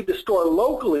that you need to store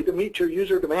locally to meet your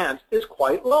user demands is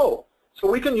quite low. So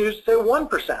we can use, say,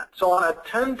 1%. So on a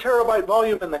 10 terabyte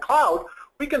volume in the cloud,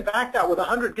 we can back that with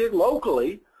 100 gig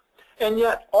locally, and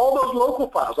yet all those local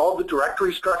files, all the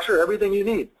directory structure, everything you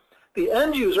need. The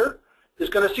end user is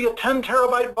going to see a 10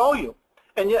 terabyte volume,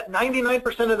 and yet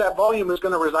 99% of that volume is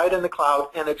going to reside in the cloud,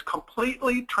 and it's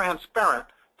completely transparent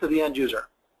to the end user.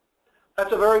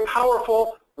 That's a very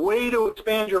powerful way to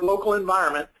expand your local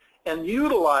environment and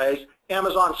utilize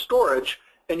Amazon storage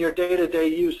in your day-to-day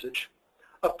usage.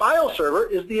 A file server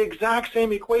is the exact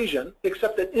same equation,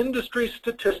 except that industry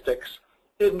statistics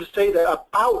say that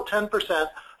about 10%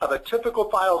 of a typical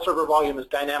file server volume is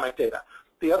dynamic data.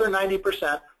 The other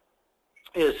 90%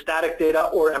 is static data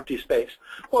or empty space.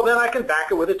 Well, then I can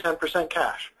back it with a 10%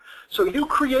 cache. So you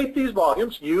create these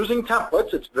volumes using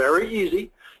templates. It's very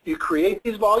easy. You create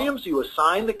these volumes, you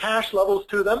assign the cache levels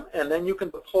to them, and then you can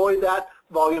deploy that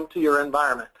volume to your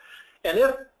environment. And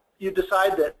if you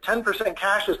decide that 10%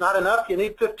 cache is not enough, you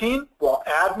need 15, well,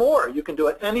 add more. You can do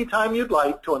it anytime you'd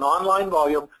like to an online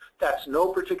volume. That's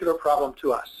no particular problem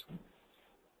to us.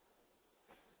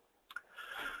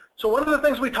 So one of the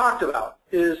things we talked about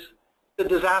is the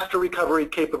disaster recovery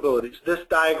capabilities. This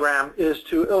diagram is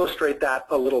to illustrate that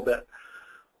a little bit.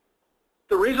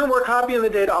 The reason we're copying the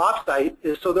data off-site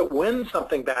is so that when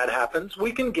something bad happens,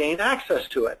 we can gain access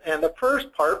to it. And the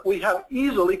first part we have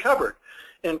easily covered.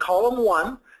 In column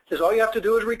 1 is all you have to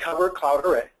do is recover Cloud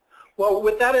Array. Well,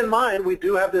 with that in mind, we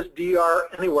do have this DR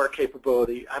Anywhere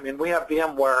capability. I mean, we have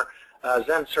VMware,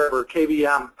 Zen Server,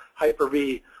 KVM,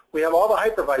 Hyper-V. We have all the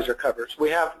hypervisor covers. We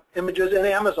have images in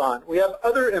Amazon. We have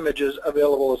other images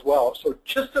available as well. So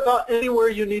just about anywhere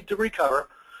you need to recover,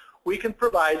 we can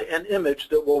provide an image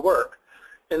that will work.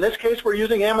 In this case, we're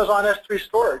using Amazon S3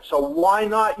 storage, so why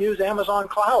not use Amazon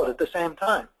Cloud at the same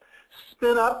time?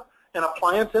 Spin up an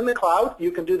appliance in the cloud.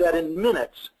 You can do that in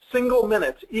minutes, single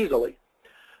minutes, easily.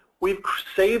 We've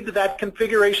saved that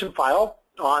configuration file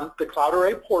on the Cloud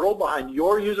Array portal behind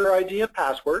your user ID and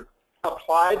password.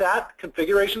 Apply that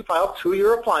configuration file to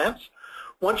your appliance.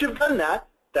 Once you've done that,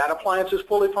 that appliance is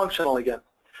fully functional again.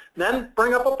 Then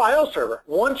bring up a file server.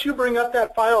 Once you bring up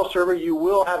that file server, you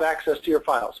will have access to your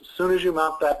files. As soon as you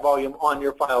mount that volume on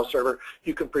your file server,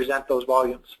 you can present those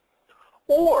volumes.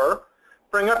 Or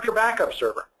bring up your backup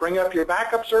server. Bring up your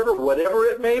backup server, whatever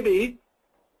it may be,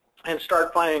 and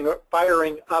start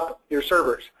firing up your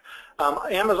servers.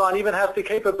 Amazon even has the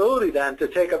capability then to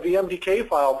take a VMDK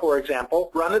file, for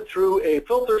example, run it through a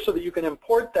filter so that you can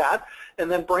import that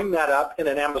and then bring that up in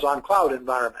an Amazon cloud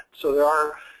environment. So there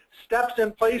are steps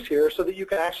in place here so that you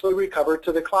can actually recover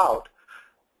to the cloud.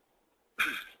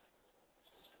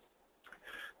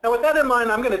 Now with that in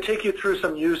mind, I'm going to take you through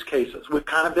some use cases. We've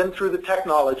kind of been through the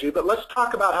technology, but let's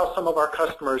talk about how some of our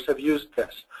customers have used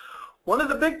this. One of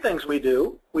the big things we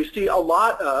do, we see a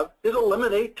lot of, is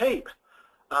eliminate tape.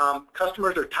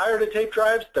 Customers are tired of tape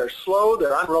drives. They're slow,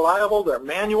 they're unreliable, they're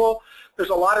manual. There's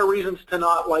a lot of reasons to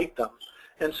not like them.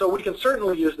 And so we can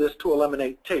certainly use this to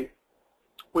eliminate tape.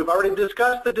 We've already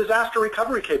discussed the disaster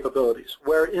recovery capabilities,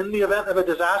 where in the event of a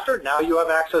disaster, now you have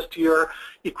access to your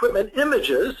equipment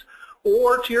images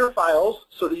or to your files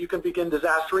so that you can begin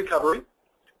disaster recovery.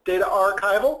 Data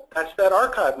archival, that's that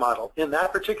archive model. In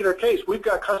that particular case, we've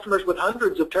got customers with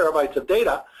hundreds of terabytes of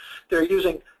data. They're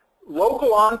using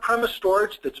local on-premise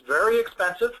storage that's very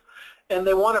expensive, and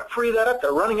they want to free that up.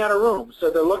 They're running out of room,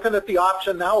 so they're looking at the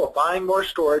option now of buying more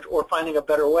storage or finding a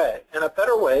better way. And a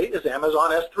better way is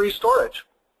Amazon S3 storage.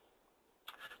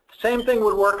 Same thing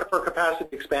would work for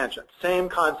capacity expansion. Same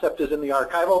concept as in the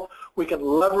archival. We can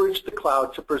leverage the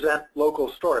cloud to present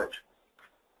local storage.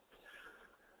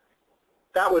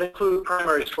 That would include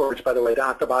primary storage, by the way, down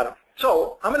at the bottom.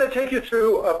 So I'm going to take you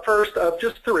through a first of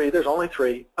just 3, there's only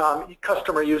 3,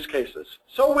 customer use cases.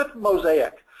 So with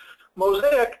Mosaic.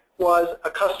 Mosaic was a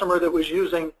customer that was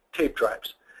using tape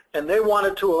drives, and they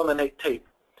wanted to eliminate tape.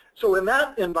 So in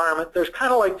that environment, there's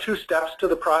kind of like two steps to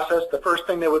the process. The first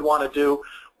thing they would want to do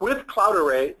with Cloud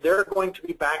Array, they're going to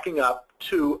be backing up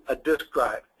to a disk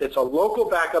drive. It's a local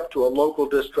backup to a local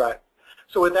disk drive.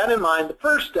 So with that in mind, the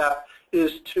first step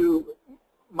is to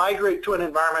migrate to an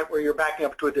environment where you're backing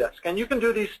up to a disk. And you can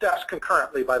do these steps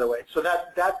concurrently, by the way. So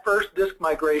that first disk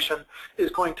migration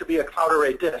is going to be a Cloud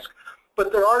Array disk.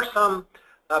 But there are some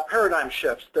paradigm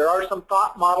shifts. There are some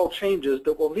thought model changes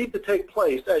that will need to take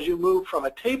place as you move from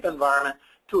a tape environment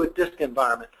to a disk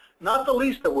environment. Not the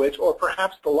least of which, or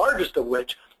perhaps the largest of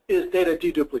which, is data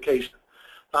deduplication.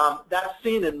 That's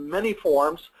seen in many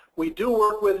forms. We do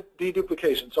work with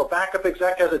deduplication. So Backup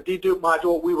Exec has a dedupe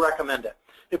module. We recommend it.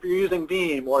 If you're using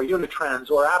Veeam or Unitrends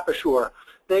or Apashore,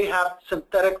 they have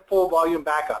synthetic full volume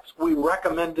backups. We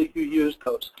recommend that you use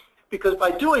those, because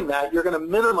by doing that, you're going to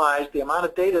minimize the amount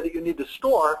of data that you need to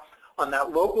store on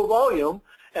that local volume,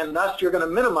 and thus you're going to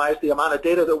minimize the amount of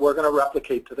data that we're going to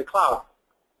replicate to the cloud.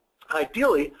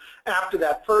 Ideally, after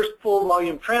that first full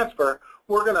volume transfer,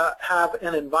 we're going to have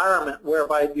an environment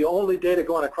whereby the only data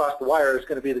going across the wire is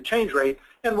going to be the change rate,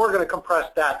 and we're going to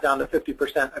compress that down to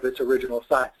 50% of its original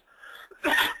size.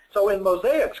 So in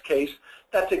Mosaic's case,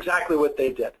 that's exactly what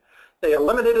they did. They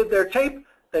eliminated their tape.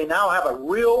 They now have a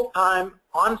real-time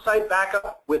on-site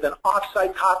backup with an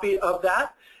off-site copy of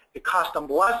that. It cost them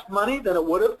less money than it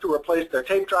would have to replace their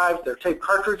tape drives, their tape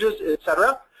cartridges,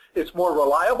 etc. It's more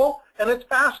reliable, and it's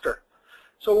faster.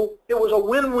 So it was a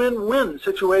win-win-win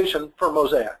situation for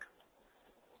Mosaic.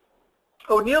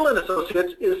 O'Neill &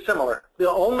 Associates is similar. The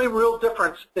only real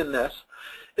difference in this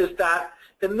is that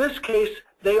in this case,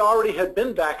 they already had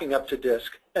been backing up to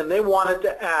disk, and they wanted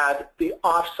to add the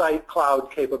off-site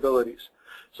cloud capabilities.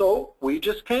 So we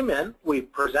just came in, we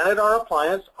presented our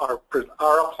appliance,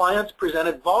 our appliance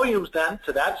presented volumes then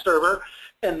to that server,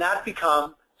 and that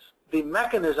becomes the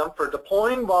mechanism for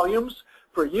deploying volumes,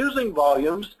 for using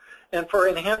volumes, and for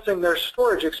enhancing their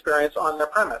storage experience on their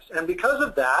premise. And because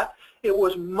of that, it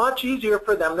was much easier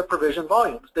for them to provision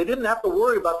volumes. They didn't have to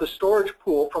worry about the storage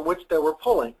pool from which they were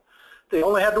pulling. They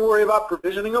only had to worry about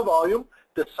provisioning a volume,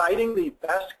 deciding the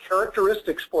best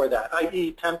characteristics for that,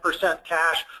 i.e. 10%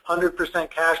 cache, 100%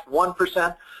 cache,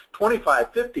 1%,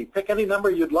 25, 50, pick any number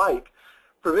you'd like,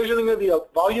 provisioning of the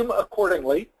volume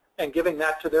accordingly, and giving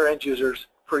that to their end users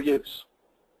for use.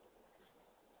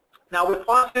 Now with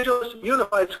Los Angeles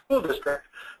Unified School District,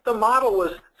 the model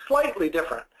was slightly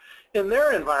different. In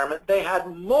their environment, they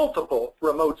had multiple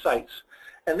remote sites.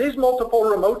 And these multiple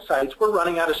remote sites were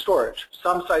running out of storage.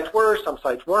 Some sites were, some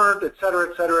sites weren't, et cetera,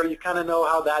 et cetera. You kind of know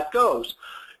how that goes.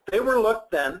 They were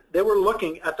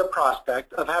looking at the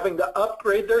prospect of having to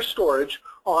upgrade their storage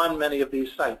on many of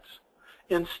these sites.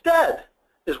 Instead,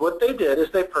 what they did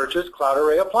is they purchased Cloud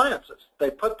Array appliances.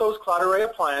 They put those Cloud Array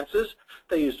appliances,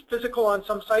 they used physical on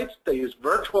some sites, they used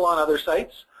virtual on other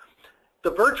sites.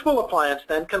 The virtual appliance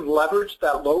then can leverage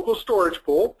that local storage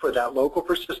pool for that local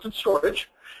persistent storage,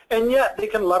 and yet they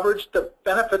can leverage the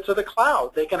benefits of the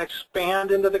cloud. They can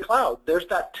expand into the cloud. There's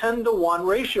that 10-to-1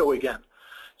 ratio again.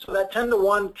 So that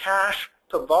 10-to-1 cache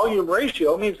to volume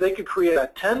ratio means they could create a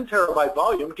 10 terabyte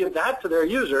volume, give that to their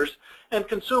users, and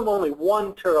consume only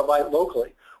 1 terabyte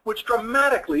locally, which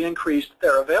dramatically increased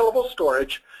their available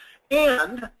storage,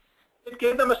 and it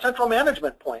gave them a central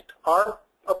management point. Our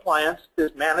appliance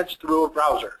is managed through a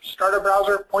browser. Start a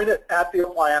browser, point it at the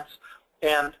appliance,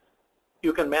 and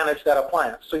you can manage that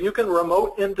appliance. So you can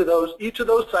remote into each of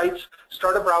those sites,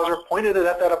 start a browser, point it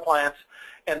at that appliance,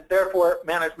 and therefore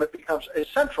management becomes a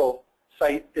central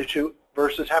site issue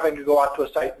versus having to go out to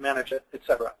a site and manage it,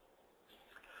 etc.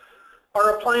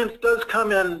 Our appliance does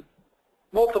come in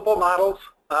multiple models,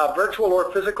 virtual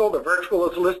or physical. The virtual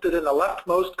is listed in the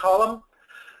leftmost column.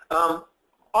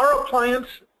 Our appliance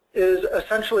is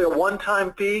essentially a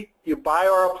one-time fee. You buy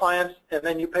our appliance, and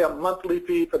then you pay a monthly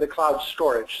fee for the cloud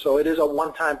storage. So it is a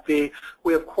one-time fee.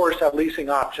 We, of course, have leasing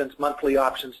options, monthly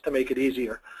options to make it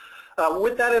easier.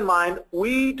 With that in mind,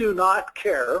 we do not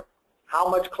care how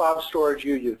much cloud storage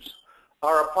you use.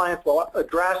 Our appliance will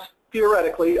address,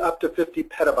 theoretically, up to 50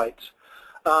 petabytes.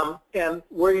 And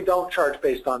we don't charge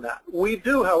based on that. We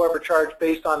do, however, charge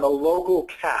based on the local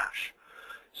cache.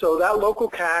 So that local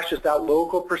cache is that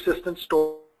local persistent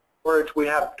storage. We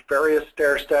have various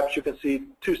stair steps. You can see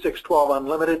 2, 6, 12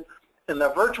 unlimited. In the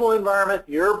virtual environment,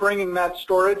 you're bringing that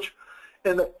storage.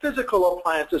 In the physical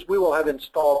appliances, we will have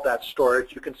installed that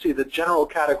storage. You can see the general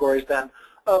categories then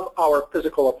of our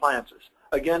physical appliances.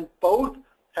 Again, both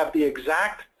have the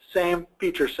exact same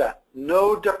feature set.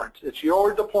 No difference. It's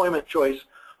your deployment choice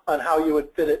on how you would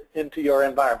fit it into your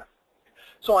environment.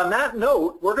 So on that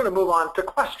note, we're going to move on to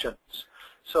questions.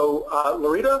 So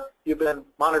Larita, you've been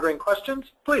monitoring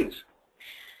questions. Please.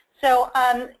 So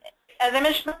as I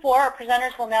mentioned before, our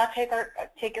presenters will now take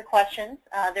your questions.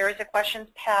 There is a questions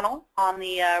panel on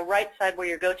the right side where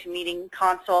your GoToMeeting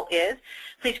console is.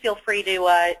 Please feel free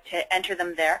to enter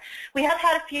them there. We have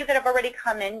had a few that have already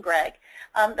come in, Greg.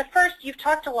 The first, you've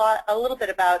talked a little bit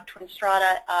about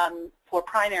TwinStrata for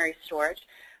primary storage.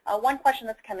 One question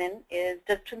that's come in is,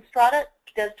 does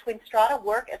TwinStrata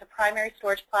work as a primary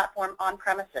storage platform on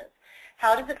premises?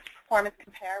 How does its performance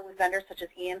compare with vendors such as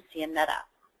EMC and NetApp?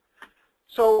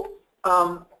 So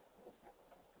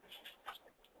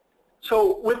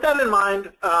with that in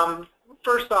mind,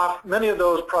 first off, many of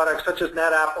those products, such as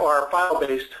NetApp, are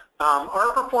file-based.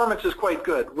 Our performance is quite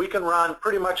good. We can run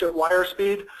pretty much at wire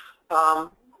speed.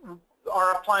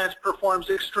 Our appliance performs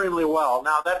extremely well.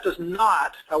 Now, that does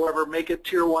not, however, make it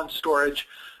Tier 1 storage,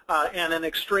 and in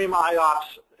extreme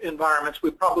IOPS environments,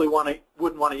 we probably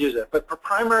wouldn't want to use it. But for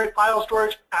primary file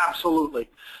storage, absolutely.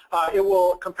 It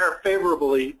will compare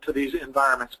favorably to these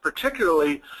environments,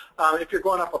 particularly if you're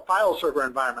going up a file server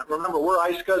environment. Remember, we're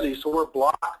iSCSI, so we're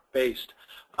block-based,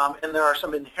 and there are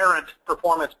some inherent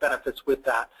performance benefits with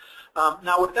that.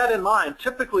 Now, with that in mind,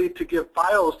 typically to give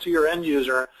files to your end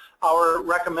user, our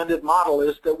recommended model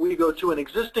is that we go to an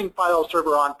existing file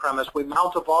server on-premise, we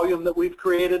mount a volume that we've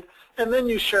created, and then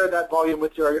you share that volume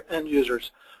with your end users.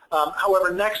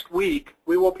 However, next week,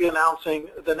 we will be announcing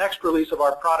the next release of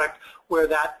our product where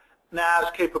that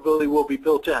NAS capability will be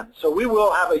built in. So we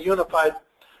will have a unified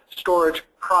storage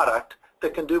product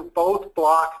that can do both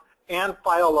block and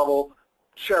file level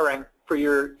sharing for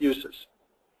your uses.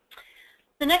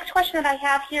 The next question that I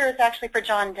have here is actually for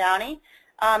John Downey.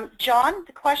 John,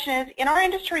 the question is, in our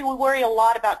industry, we worry a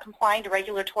lot about complying to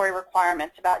regulatory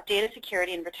requirements about data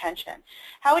security and retention.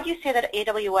 How would you say that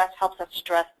AWS helps us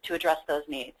to address those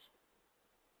needs?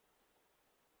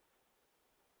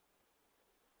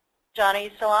 John, are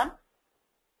you still on?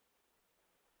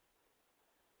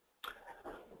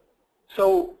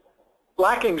 So,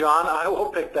 lacking John, I will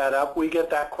pick that up. We get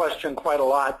that question quite a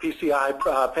lot,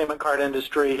 PCI, payment card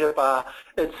industry, HIPAA,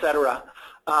 et cetera.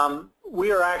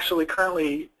 We are actually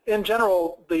currently, in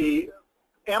general,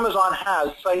 Amazon has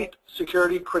site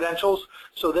security credentials,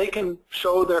 so they can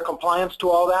show their compliance to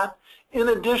all that. In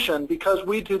addition, because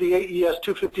we do the AES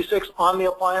 256 on the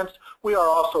appliance, we are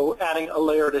also adding a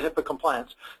layer to HIPAA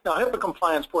compliance. Now, HIPAA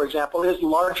compliance, for example, is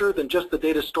larger than just the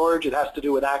data storage. It has to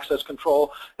do with access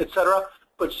control, et cetera.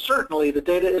 But certainly, the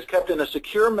data is kept in a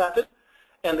secure method,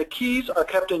 and the keys are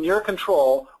kept in your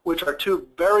control, which are two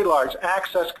very large,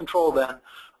 access control then,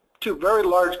 two very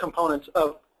large components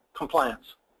of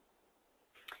compliance.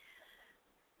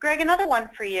 Greg, another one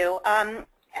for you.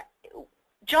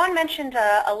 John mentioned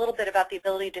a little bit about the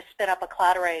ability to spin up a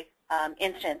Cloud Array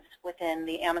instance within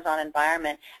the Amazon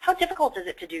environment. How difficult is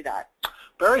it to do that?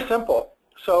 Very simple.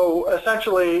 So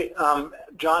essentially,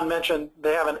 John mentioned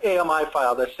they have an AMI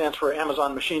file that stands for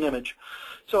Amazon Machine Image.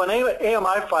 So an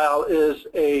AMI file is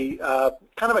a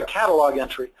kind of a catalog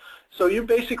entry. So you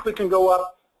basically can go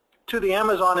up to the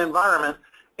Amazon environment,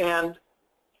 and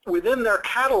within their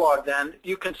catalog then,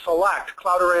 you can select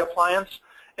Cloud Array Appliance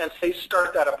and say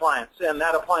start that appliance. And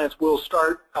that appliance will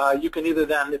start. You can either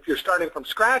then, if you're starting from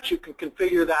scratch, you can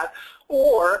configure that,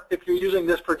 or if you're using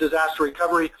this for disaster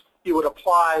recovery, you would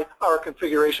apply our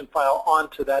configuration file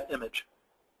onto that image.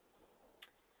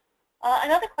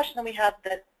 Another question that we have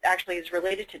that actually is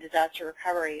related to disaster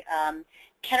recovery,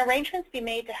 can arrangements be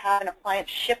made to have an appliance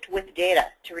shipped with data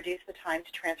to reduce the time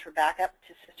to transfer backup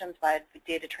to systems via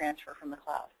data transfer from the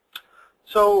cloud?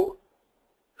 So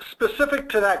specific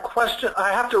to that question,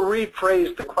 I have to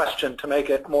rephrase the question to make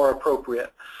it more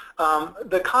appropriate.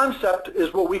 The concept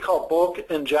is what we call bulk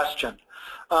ingestion.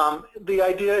 The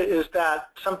idea is that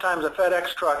sometimes a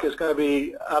FedEx truck is going to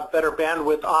be a better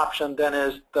bandwidth option than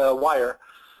is the wire.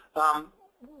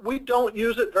 We don't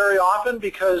use it very often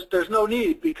because there's no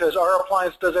need, because our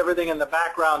appliance does everything in the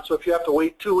background, so if you have to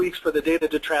wait 2 weeks for the data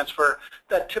to transfer,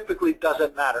 that typically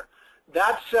doesn't matter.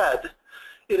 That said,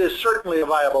 it is certainly a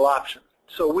viable option.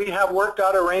 So we have worked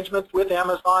out arrangements with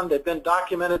Amazon. They've been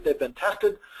documented, they've been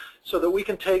tested, so that we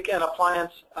can take an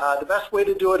appliance. The best way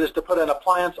to do it is to put an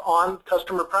appliance on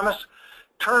customer premise,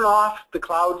 turn off the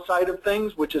cloud side of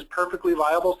things, which is perfectly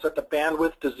viable, set the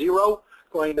bandwidth to 0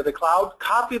 going to the cloud,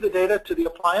 copy the data to the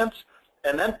appliance,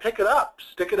 and then pick it up,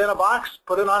 stick it in a box,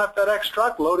 put it on a FedEx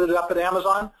truck, load it up at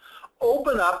Amazon,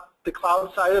 open up the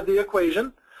cloud side of the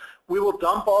equation. We will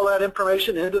dump all that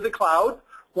information into the cloud.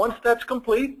 Once that's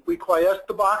complete, we quiesce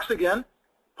the box again,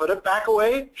 put it back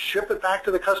away, ship it back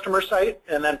to the customer site,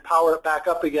 and then power it back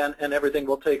up again, and everything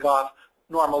will take off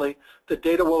normally. The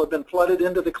data will have been flooded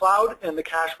into the cloud, and the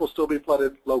cache will still be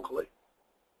flooded locally.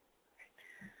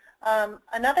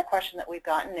 Another question that we've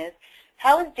gotten is,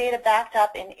 how is data backed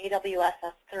up in AWS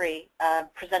S3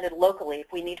 presented locally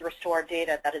if we need to restore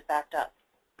data that is backed up?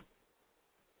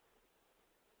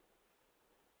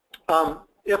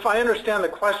 If I understand the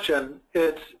question,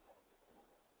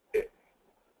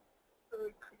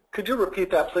 could you repeat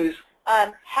that, please?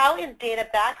 How is data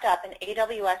backed up in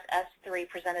AWS S3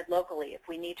 presented locally if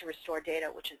we need to restore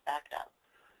data which is backed up?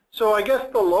 So I guess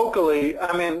the locally,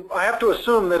 I mean, I have to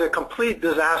assume that a complete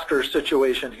disaster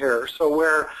situation here. So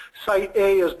where site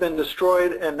A has been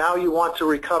destroyed and now you want to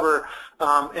recover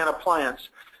an appliance.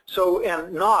 So,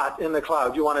 and not in the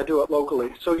cloud, you want to do it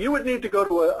locally. So you would need to go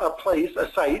to a place,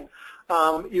 a site.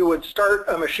 You would start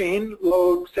a machine,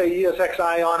 load, say,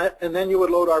 ESXi on it, and then you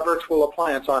would load our virtual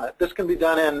appliance on it. This can be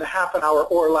done in half an hour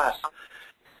or less.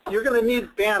 You're going to need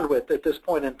bandwidth at this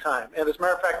point in time. And as a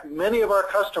matter of fact, many of our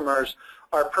customers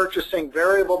are purchasing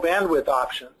variable bandwidth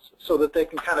options so that they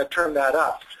can kind of turn that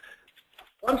up.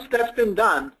 Once that's been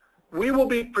done, we will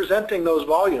be presenting those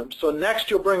volumes. So next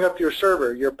you'll bring up your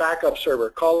server, your backup server,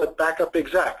 call it backup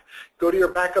exec. Go to your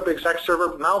backup exec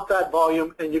server, mount that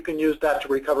volume, and you can use that to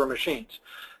recover machines.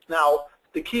 Now,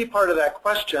 the key part of that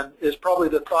question is probably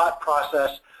the thought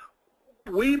process.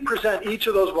 We present each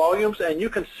of those volumes, and you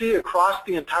can see across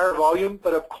the entire volume,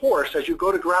 but of course, as you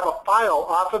go to grab a file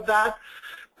off of that,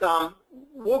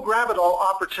 we'll grab it all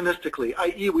opportunistically,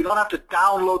 i.e. we don't have to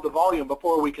download the volume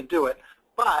before we can do it.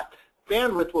 But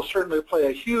bandwidth will certainly play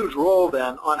a huge role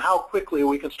then on how quickly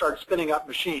we can start spinning up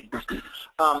machines.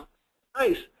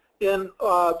 Nice. In,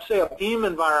 say, a Beam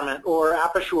environment or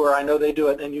Aperture, I know they do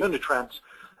it in Unitrends.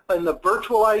 In the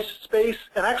virtualized space,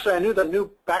 and actually I knew the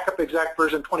new Backup Exec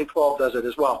version 2012 does it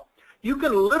as well. You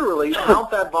can literally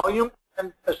mount that volume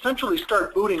and essentially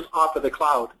start booting off of the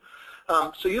cloud.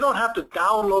 So you don't have to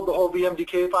download the whole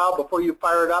VMDK file before you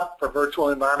fire it up for virtual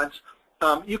environments.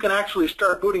 You can actually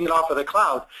start booting it off of the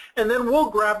cloud. And then we'll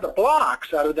grab the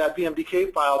blocks out of that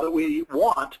VMDK file that we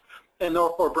want and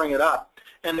therefore bring it up.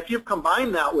 And if you've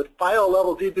combined that with file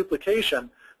level deduplication,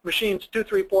 machines 2,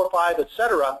 3, 4, 5,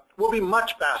 etc., will be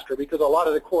much faster because a lot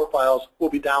of the core files will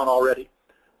be down already.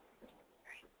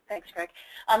 Thanks, Greg.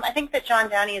 I think that John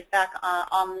Downey is back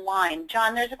online.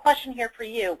 John, there's a question here for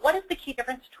you. What is the key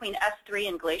difference between S3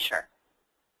 and Glacier?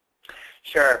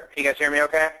 Sure. Can you guys hear me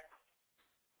okay?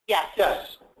 Yes.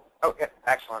 Yes. Okay,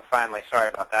 excellent. Finally, sorry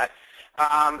about that.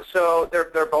 So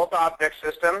they're both object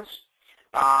systems.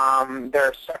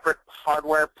 They're separate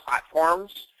hardware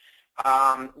platforms.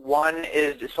 One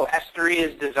is, so S3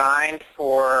 is designed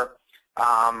for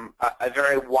a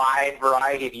very wide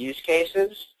variety of use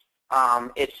cases.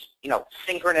 It's,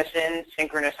 synchronous in,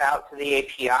 synchronous out to the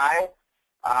API.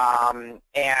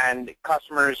 And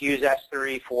customers use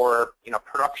S3 for,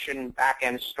 production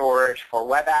backend storage for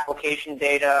web application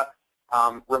data,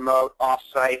 remote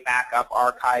offsite backup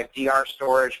archive DR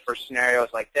storage for scenarios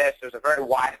like this. There's a very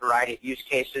wide variety of use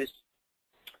cases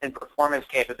and performance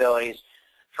capabilities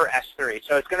for S3.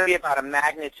 So it's going to be about a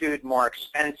magnitude more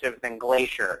expensive than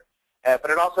Glacier.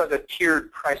 But it also has a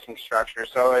tiered pricing structure.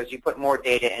 So as you put more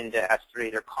data into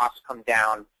S3, their costs come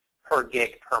down per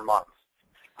gig per month.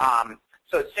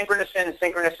 So it's synchronous in,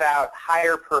 synchronous out,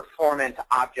 higher performance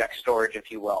object storage,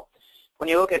 if you will. When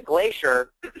you look at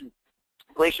Glacier,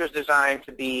 Glacier is designed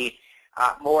to be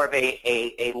more of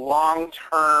a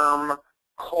long-term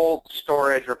cold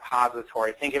storage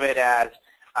repository. Think of it as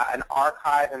an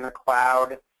archive in the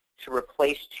cloud to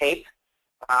replace tape.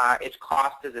 Its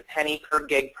cost is a penny per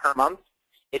gig per month.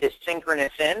 It is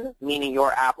synchronous in, meaning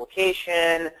your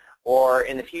application or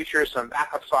in the future some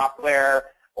backup software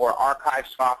or archive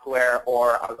software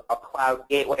or a cloud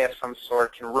gateway of some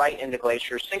sort can write into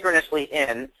Glacier synchronously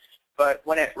in, but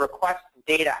when it requests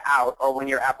data out or when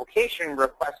your application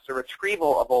requests a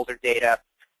retrieval of older data,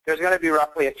 there's going to be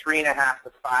roughly a 3.5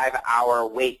 to 5 hour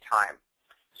wait time.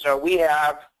 So we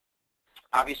have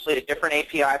obviously a different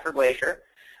API for Glacier.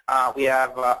 We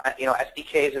have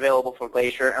SDKs available for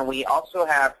Glacier, and we also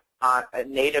have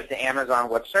native to Amazon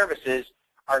Web Services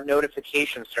our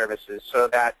notification services, so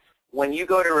that when you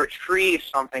go to retrieve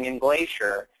something in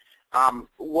Glacier,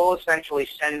 we'll essentially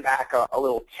send back a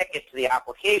little ticket to the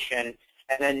application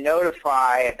and then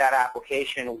notify that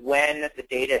application when the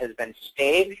data has been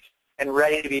staged and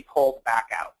ready to be pulled back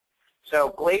out. So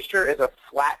Glacier is a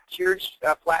flat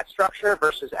structure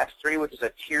versus S3, which is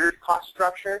a tiered cost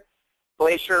structure.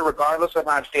 Glacier, regardless of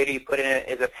how much data you put in it,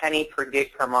 is a penny per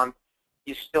gig per month.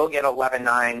 You still get 11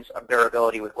 nines of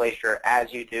durability with Glacier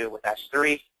as you do with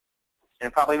S3. And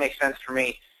it probably makes sense for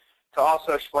me to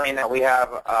also explain that we have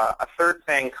a third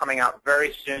thing coming out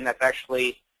very soon that's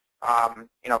actually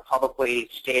publicly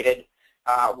stated.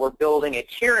 we're building a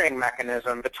tiering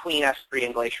mechanism between S3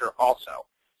 and Glacier also.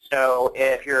 So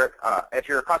if you're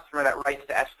a customer that writes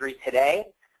to S3 today,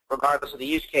 regardless of the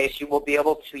use case, you will be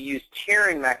able to use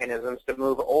tiering mechanisms to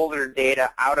move older data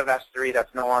out of S3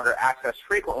 that's no longer accessed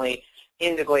frequently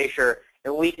into Glacier,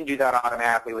 and we can do that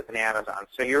automatically within Amazon.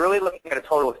 So you're really looking at a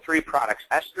total of 3 products,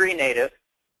 S3 native,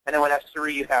 and then with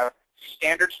S3 you have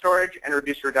standard storage and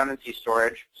reduced redundancy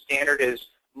storage. Standard is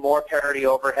more parity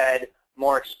overhead,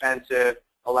 more expensive,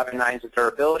 11 nines of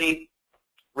durability.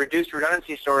 Reduced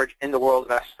redundancy storage in the world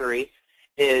of S3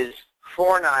 is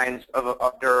 4 nines of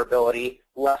durability,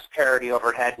 less parity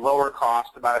overhead, lower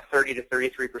cost, about a 30 to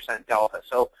 33% delta.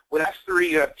 So with S3,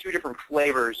 you have 2 different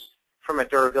flavors from a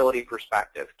durability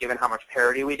perspective, given how much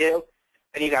parity we do.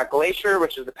 Then you got Glacier,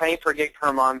 which is the penny per gig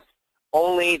per month,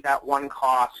 only that one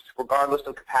cost, regardless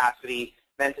of capacity,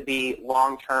 meant to be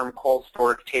long-term cold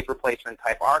storage tape replacement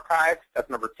type archive. That's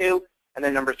number 2. And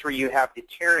then number 3, you have the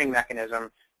tiering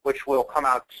mechanism, which will come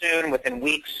out soon, within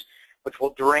weeks, which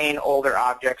will drain older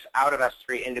objects out of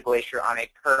S3 into Glacier on a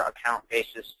per account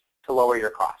basis to lower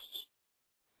your costs.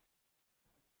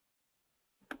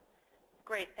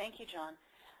 Great, thank you, John.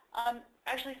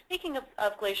 Actually, speaking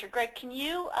of Glacier, Greg, can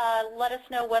you let us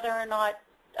know whether or not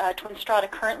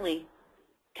TwinStrata currently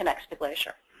connects to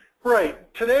Glacier?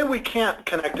 Right. Today we can't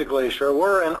connect to Glacier.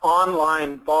 We're an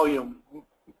online volume,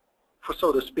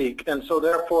 so to speak, and so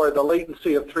therefore the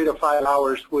latency of 3 to 5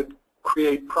 hours would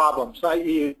create problems,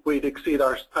 i.e. we'd exceed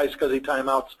our iSCSI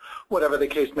timeouts, whatever the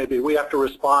case may be. We have to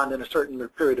respond in a certain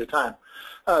period of time.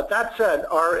 That said,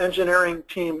 our engineering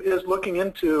team is looking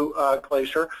into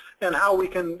Glacier and how we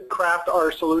can craft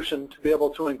our solution to be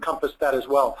able to encompass that as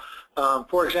well.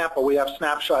 For example, we have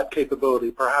snapshot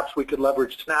capability. Perhaps we could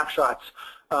leverage snapshots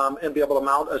and be able to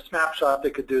mount a snapshot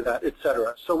that could do that,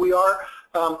 etc. So we are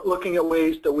looking at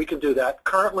ways that we can do that.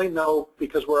 Currently, no,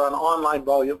 because we're on online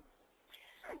volume.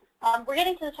 We're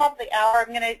getting to the top of the hour.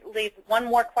 I'm going to leave one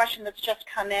more question that's just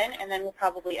come in, and then we'll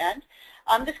probably end.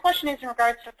 This question is in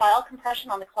regards to file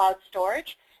compression on the cloud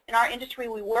storage. In our industry,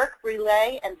 we work,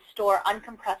 relay, and store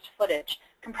uncompressed footage.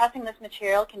 Compressing this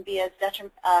material can be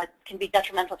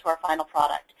detrimental to our final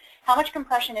product. How much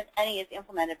compression, if any, is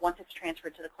implemented once it's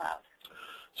transferred to the cloud?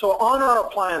 So on our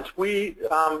appliance, we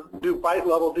do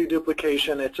byte-level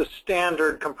deduplication. It's a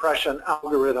standard compression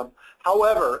algorithm.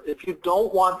 However, if you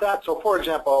don't want that, so for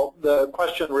example, the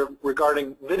question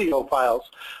regarding video files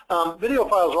are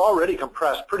already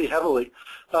compressed pretty heavily.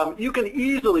 You can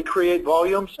easily create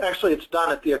volumes. Actually, it's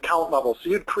done at the account level. So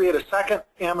you'd create a second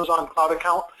Amazon Cloud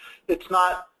account. It's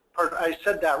not, I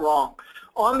said that wrong.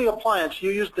 On the appliance,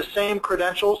 you use the same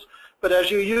credentials, but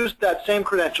as you use that same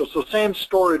credential, so same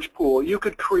storage pool, you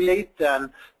could create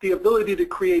then the ability to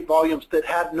create volumes that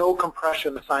had no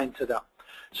compression assigned to them.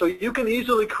 So you can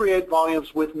easily create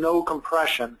volumes with no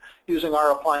compression using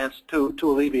our appliance to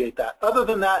alleviate that. Other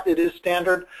than that, it is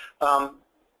standard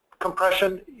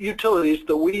compression utilities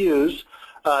that we use,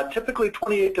 typically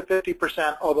 28 to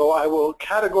 50%, although I will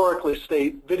categorically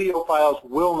state video files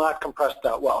will not compress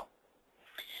that well.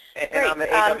 And on the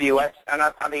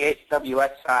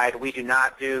AWS side, we do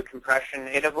not do compression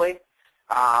natively.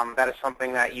 That is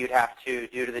something that you'd have to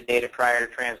do to the data prior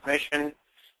to transmission.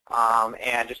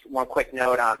 And just one quick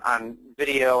note on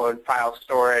video and file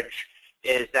storage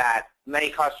is that many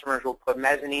customers will put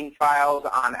mezzanine files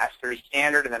on S3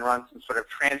 standard and then run some sort of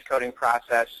transcoding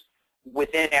process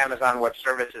within Amazon Web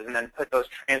Services and then put those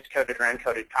transcoded or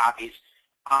encoded copies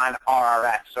on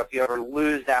RRS. So if you ever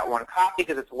lose that one copy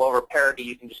because it's lower parity,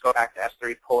 you can just go back to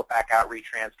S3, pull it back out,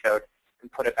 retranscode,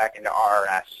 and put it back into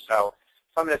RRS. So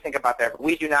something to think about there. But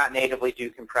we do not natively do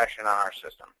compression on our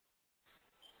system.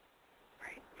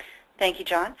 Right. Thank you,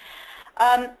 John.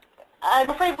 I'm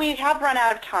afraid we have run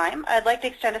out of time. I'd like to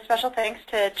extend a special thanks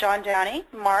to John Downey,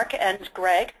 Mark, and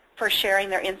Greg for sharing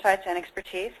their insights and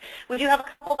expertise. We do have a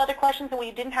couple of other questions that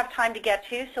we didn't have time to get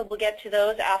to, so we'll get to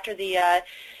those after the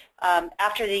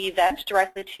event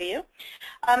directly to you.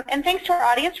 And thanks to our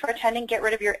audience for attending Get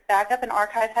Rid of Your Backup and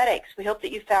Archive Headaches. We hope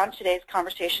that you found today's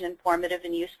conversation informative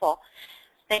and useful.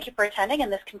 Thank you for attending,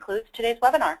 and this concludes today's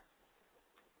webinar.